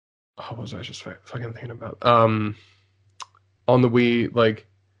was I just fucking thinking about? On the Wii, like,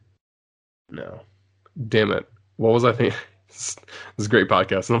 no, damn it, what was I thinking? This is a great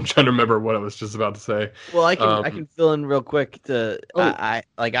podcast, and I'm trying to remember what I was just about to say. Well, I can fill in real quick. I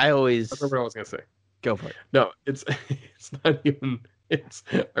always. I remember what I was gonna say. Go for it. No, it's not even. I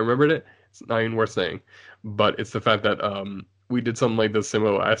remembered it. It's not even worth saying, but it's the fact that we did something like this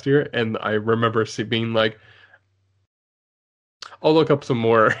similar last year, and I remember being like, "I'll look up some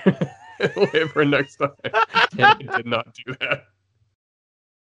more for next time," and we did not do that.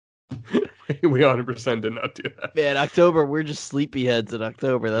 We 100% did not do that. Man, October, we're just sleepyheads in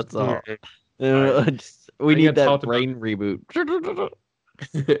October. That's all. We need that brain reboot.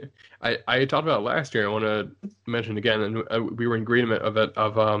 I talked about it last year. I want to mention again, and we were in agreement of it.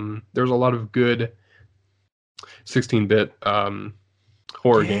 There's a lot of good 16-bit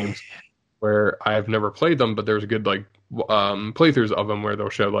horror games where I've never played them, but there's good like playthroughs of them where they'll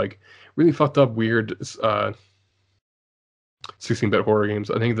show like really fucked up, weird 16-bit horror games.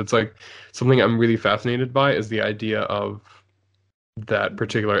 I think that's like something I'm really fascinated by is the idea of that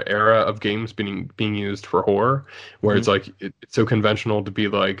particular era of games being used for horror, where it's like it's so conventional to be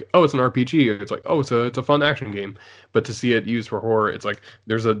like, oh, it's an RPG. It's like, oh, it's a fun action game, but to see it used for horror, it's like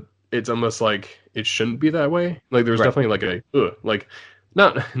it's almost like it shouldn't be that way. Like there's definitely like like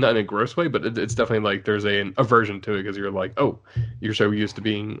not in a gross way, but it's definitely like there's an aversion to it because you're like, oh, you're so used to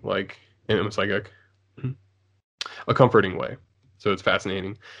being like, and it was like a comforting way. So it's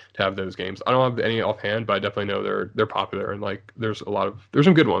fascinating to have those games. I don't have any offhand, but I definitely know they're popular and like there's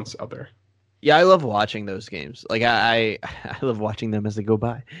some good ones out there. Yeah, I love watching those games. Like I love watching them as they go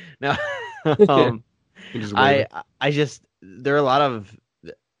by. Now, they're a lot of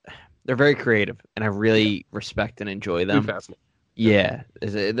they're very creative, and I really respect and enjoy them. Fascinating. Yeah,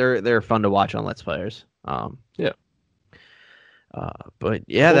 they're fun to watch on Let's Players. But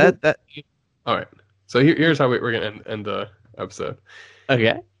yeah, that. All right. So here's how we're gonna end the episode.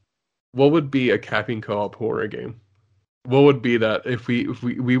 Okay. What would be a caffeine co-op horror game? What would be that if we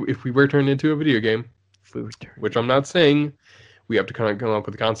were turned into a video game? Which I'm not saying we have to kind of come up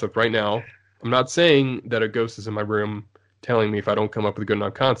with a concept right now. I'm not saying that a ghost is in my room telling me if I don't come up with a good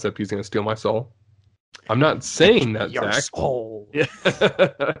enough concept, he's going to steal my soul. I'm not saying that, your Zach. Soul. Yeah.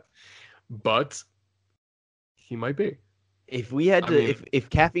 But he might be. If we had if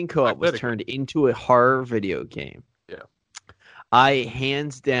Caffeine Co-op was turned into a horror video game, I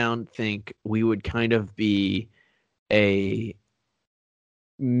hands down think we would kind of be a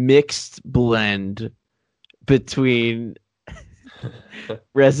mixed blend between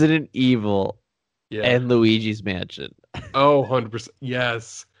Resident Evil and Luigi's Mansion. Oh, 100%.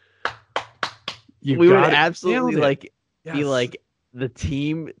 Yes. We would absolutely be like the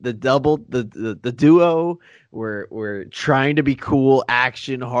team, the duo. We're trying to be cool,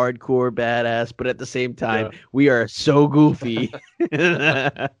 action, hardcore, badass, but at the same time, we are so goofy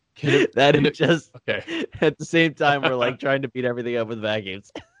at the same time we're like trying to beat everything up with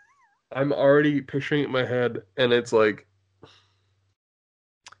vacuums. I'm already picturing it in my head, and it's like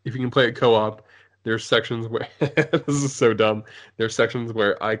if you can play it co-op, there's sections where this is so dumb. There's sections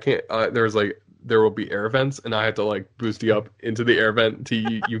where I can't. There will be air vents, and I have to like boost you up into the air vent to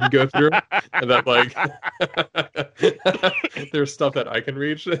you can go through, and that like there's stuff that I can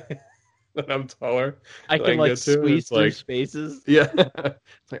reach. that I'm taller. I can like squeeze through like, spaces. Yeah,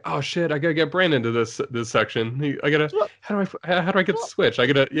 it's like, oh shit, I gotta get Brandon to this section. I gotta. How do I get the switch? I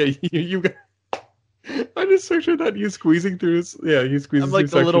gotta. Yeah, you got. I just pictured that you squeezing through. You squeezing. I'm like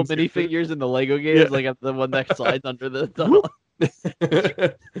through the little sections. minifigures in the Lego games. Yeah. Like I'm the one that slides under the tunnel.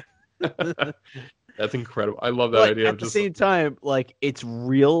 That's incredible. I love that Like, idea. at the same time, like it's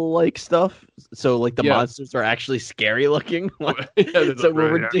real like stuff. So like the monsters are actually scary looking. Like, so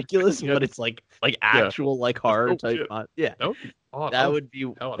we're ridiculous, but it's like actual like horror type. Yeah, that would be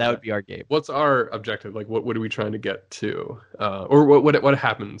our game. What's our objective? Like, what are we trying to get to? Or what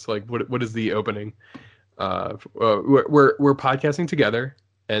happens? Like, what is the opening? We're podcasting together,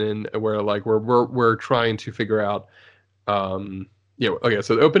 and we're trying to figure out. Okay.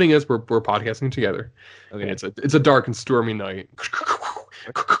 So the opening is we're podcasting together. Okay. And it's a dark and stormy night.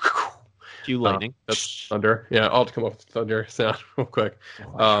 Cue lightning. That's thunder. Yeah, I'll have to come up with thunder sound real quick.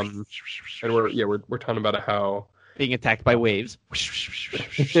 And we're talking about how being attacked by waves.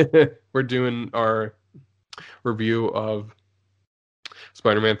 We're doing our review of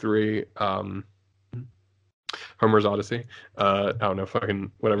Spider-Man 3, Homer's Odyssey. I don't know,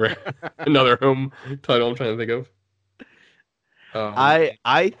 fucking whatever. Another home title I'm trying to think of.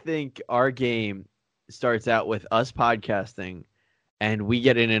 I think our game starts out with us podcasting, and we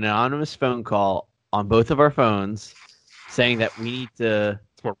get an anonymous phone call on both of our phones saying that we need to.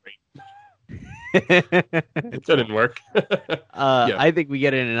 It's more rain. It didn't work. I think we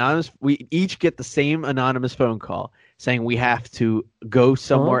get an anonymous. We each get the same anonymous phone call saying we have to go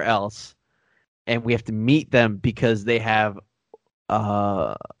somewhere else, and we have to meet them because they have.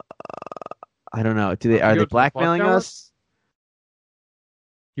 I don't know. Are they blackmailing us?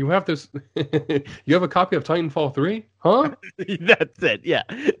 You have this. You have a copy of Titanfall 3, huh? That's it. Yeah,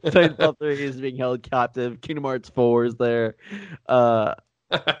 Titanfall 3 is being held captive. Kingdom Hearts 4 is there,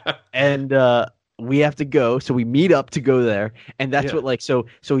 and we have to go. So we meet up to go there, and that's what like so.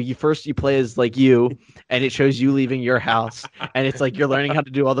 You play as like you, and it shows you leaving your house, and it's like you're learning how to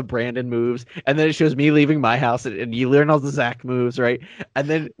do all the Brandon moves, and then it shows me leaving my house, and you learn all the Zach moves, right? And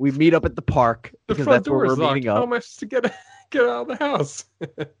then we meet up at the park because that's where we're meeting up. How am I supposed to get out of the house?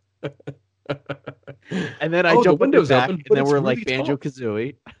 And then I jump into the back, and then we're really like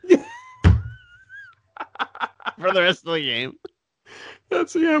Banjo-Kazooie for the rest of the game.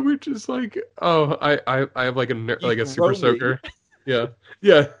 We're just like, I have like a super soaker. Yeah.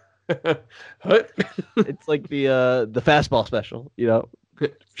 What? It's like the fastball special, you know.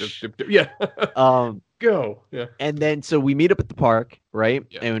 Yeah. Go. Yeah. And then so we meet up at the park, right?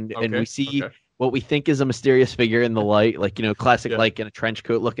 Yeah. And we see what we think is a mysterious figure in the light, like, you know, classic like in a trench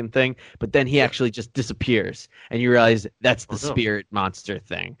coat looking thing. But then he actually just disappears, and you realize that's the spirit monster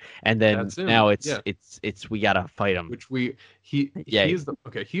thing. And then now it's we gotta fight him. Which he's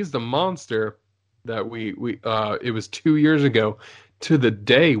the monster that we it was 2 years ago to the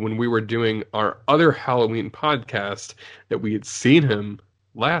day when we were doing our other Halloween podcast that we had seen him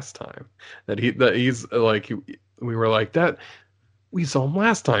last time. We were like that. We saw him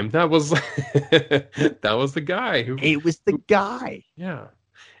last time. That was that was the guy. It was the guy. Yeah.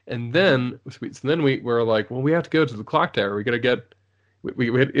 And then we were like, well, we have to go to the clock tower. We got to get we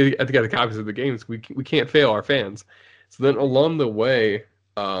had to get the copies of the games. We can't fail our fans. So then along the way,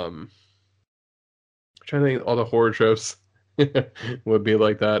 I'm trying to think all the horror tropes would be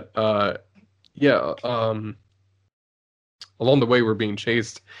like that. Along the way, we're being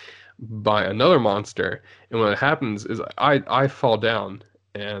chased by another monster, and what happens is I fall down,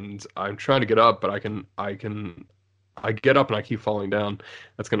 and I'm trying to get up, but I get up and I keep falling down.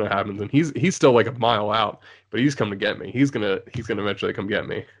 That's gonna happen, and he's still like a mile out, but he's coming to get me. He's gonna eventually come get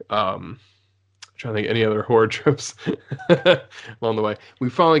me. I'm trying to think any other horror tropes along the way. We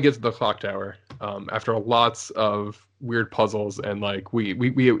finally get to the clock tower after lots of weird puzzles, and like we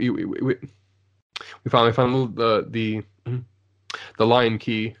finally found the lion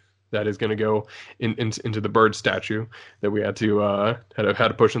key that is going to go into the bird statue that we had to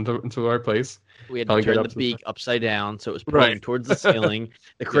push into the right place. We had to turn the beak upside down so it was pointing towards the ceiling.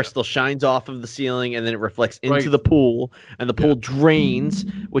 The crystal shines off of the ceiling, and then it reflects into the pool, and the pool drains,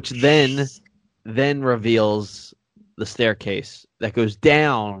 which then reveals the staircase that goes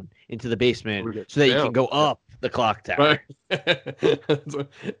down into the basement so that you can go up the clock tower.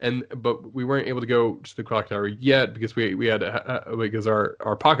 Right. But we weren't able to go to the clock tower yet because we had because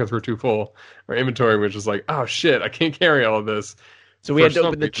our pockets were too full. Our inventory was just like, oh shit, I can't carry all of this. So we had to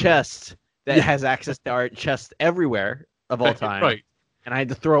open the chest that has access to our chest everywhere of all time. Right. And I had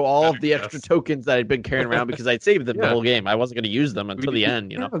to throw all of the extra tokens that I'd been carrying around because I'd saved them the whole game. I wasn't going to use them until the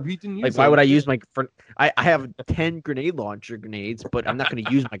end, we didn't use like, why would I use my... I have 10 grenade launcher grenades, but I'm not going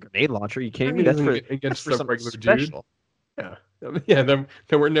to use my grenade launcher. Are you kidding me? That's for something special. Yeah. Yeah, then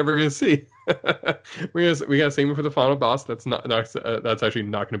we're never going to see. we got to save it for the final boss. That's actually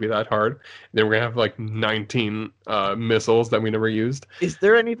not going to be that hard. Then we're going to have like 19 missiles that we never used. Is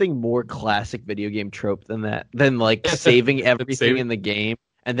there anything more classic video game trope than that? Than like saving everything in the game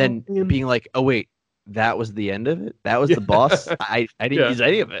and then being like, oh wait, that was the end of it? That was the boss? I didn't use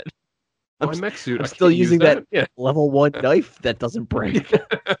any of it. I'm still using that level 1 knife that doesn't break.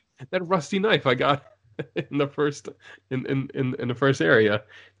 That rusty knife I got in the first the first area.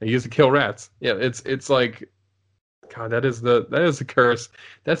 I used to kill rats. Yeah, it's like, God, that is the curse.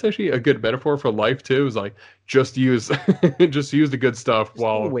 That's actually a good metaphor for life too. Is like just use the good stuff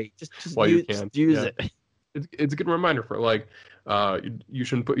while you can. Just use it. It's a good reminder for like you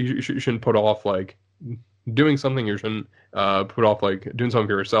shouldn't put off like doing something. You shouldn't put off like doing something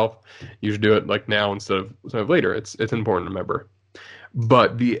for yourself. You should do it like now instead of later. It's important to remember.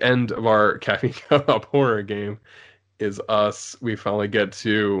 But the end of our Caffeine Co-op horror game is us. We finally get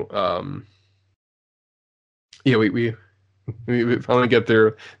to we finally get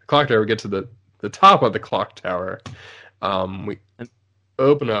through the clock tower. We get to the top of the clock tower. We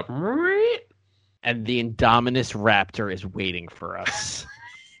open up, and the Indominus Raptor is waiting for us.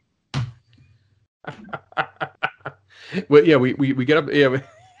 Well, yeah, we get up. Yeah,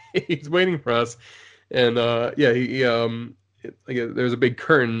 he's waiting for us, and there's a big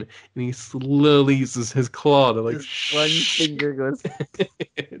curtain, and he slowly uses his claw to like one finger goes.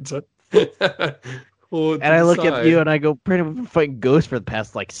 And I look at you and I go, Brandon, we've been fighting ghosts for the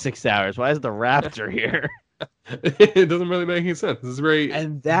past like 6 hours. Why is the raptor here? It doesn't really make any sense. This is very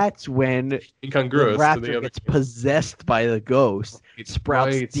and that's when incongruous. The raptor gets possessed by the ghost,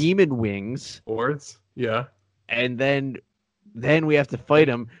 sprouts demon wings, and then we have to fight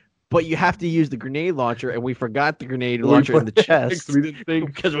him. But you have to use the grenade launcher, and we forgot the grenade launcher in the chest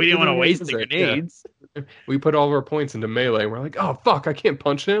because we didn't want to waste the grenades. Yeah. We put all of our points into melee. We're like, oh fuck, I can't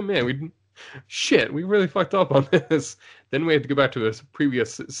punch him, man. We really fucked up on this. Then we had to go back to this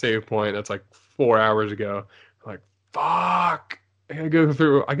previous save point. That's like 4 hours ago. We're like, fuck, I gotta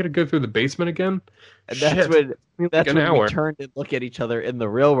go through the basement again. And that's when we turned and look at each other in the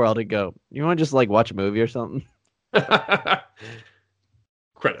real world and go, you want to just like watch a movie or something?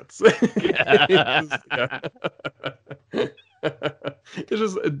 Credits. It's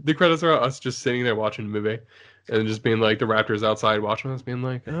just the credits are us just sitting there watching a movie and just being like the raptors outside watching us, being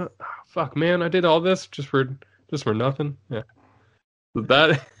like, oh, fuck, man, I did all this just for nothing. Yeah,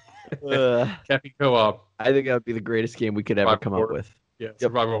 that Caffeine Co-op. I think that would be the greatest game we could ever come up with. Yeah,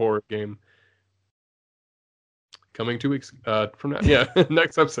 survival horror game. Coming 2 weeks from now. Yeah,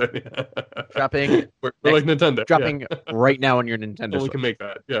 next episode. Yeah. Dropping. We're like Nintendo. Dropping right now on your Nintendo Switch. We can make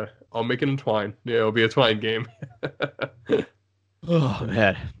that. Yeah, I'll make it in Twine. Yeah, it'll be a Twine game. Oh,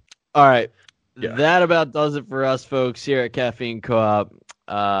 man. All right. Yeah. That about does it for us, folks, here at Caffeine Co-op.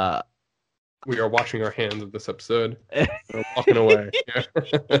 We are washing our hands of this episode. We're walking away.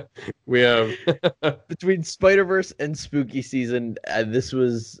 We have... Between Spider-Verse and Spooky Season, this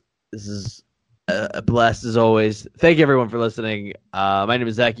is... a blast as always. Thank you everyone for listening. My name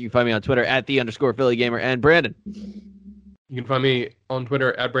is Zach. You can find me on Twitter at @the_PhillyGamer and Brandon. You can find me on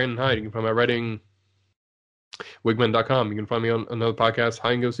Twitter at Brandon Hyde. You can find my writing wigman.com. You can find me on another podcast,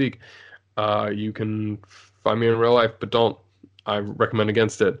 Hide and Go Seek. You can find me in real life, but don't. I recommend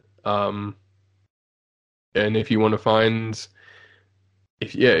against it. And if you want to find,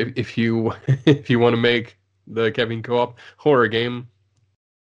 if you if you want to make the Caffeine Co-op horror game,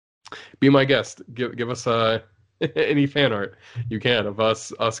 be my guest. Give us any fan art you can of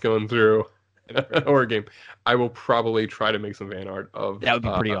us going through a horror game. I will probably try to make some fan art of. That would be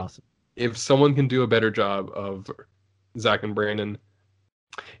pretty awesome. If someone can do a better job of Zach and Brandon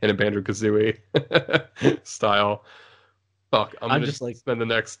in a Banjo-Kazooie style, fuck, I'm just like spend the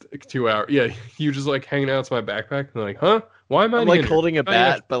next 2 hours. Yeah, you just like hanging out in my backpack and like, huh? Why am I? I'm like holding a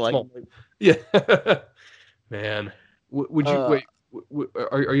bat, but like, yeah, man. Would you wait?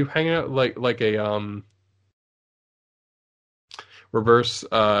 Are you hanging out like a reverse?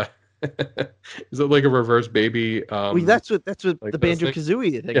 Is it like a reverse baby? That's what like the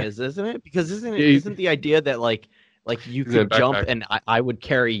Banjo-Kazooie thing is, isn't it? Because isn't the idea that like you could jump and I would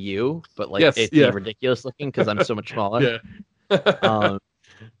carry you, but like it'd be ridiculous looking because I'm so much smaller. Yeah,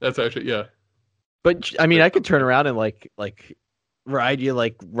 that's actually But I mean, I could turn around and like ride you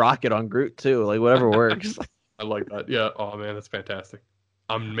like Rocket on Groot too, like whatever works. I like that. Yeah. Oh man, that's fantastic.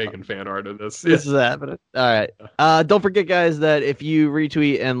 I'm making fan art of this. This is happening. All right. Don't forget, guys, that if you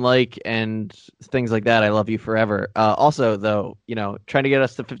retweet and like and things like that, I love you forever. Also, though, trying to get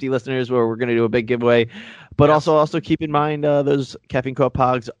us to 50 listeners where we're going to do a big giveaway. But also keep in mind those Caffeine Co-op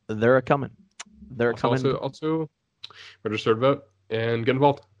Pogs, they're coming. They're coming. Also, register to vote and get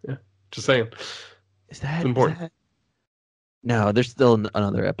involved. Yeah, just saying. Is that important? No, there's still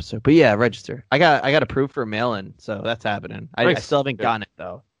another episode. But yeah, register. I got approved for a mail-in, so that's happening. Nice. I still haven't gotten it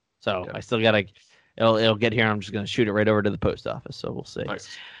though, so I still gotta. It'll get here. And I'm just gonna shoot it right over to the post office. So we'll see.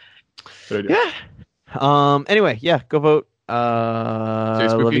 Nice. Good idea. Yeah. Anyway, go vote.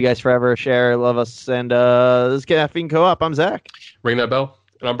 Love you guys forever. Share, love us, and this is Caffeine Co-op. I'm Zach. Ring that bell,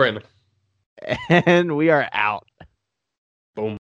 and I'm Brandon. And we are out.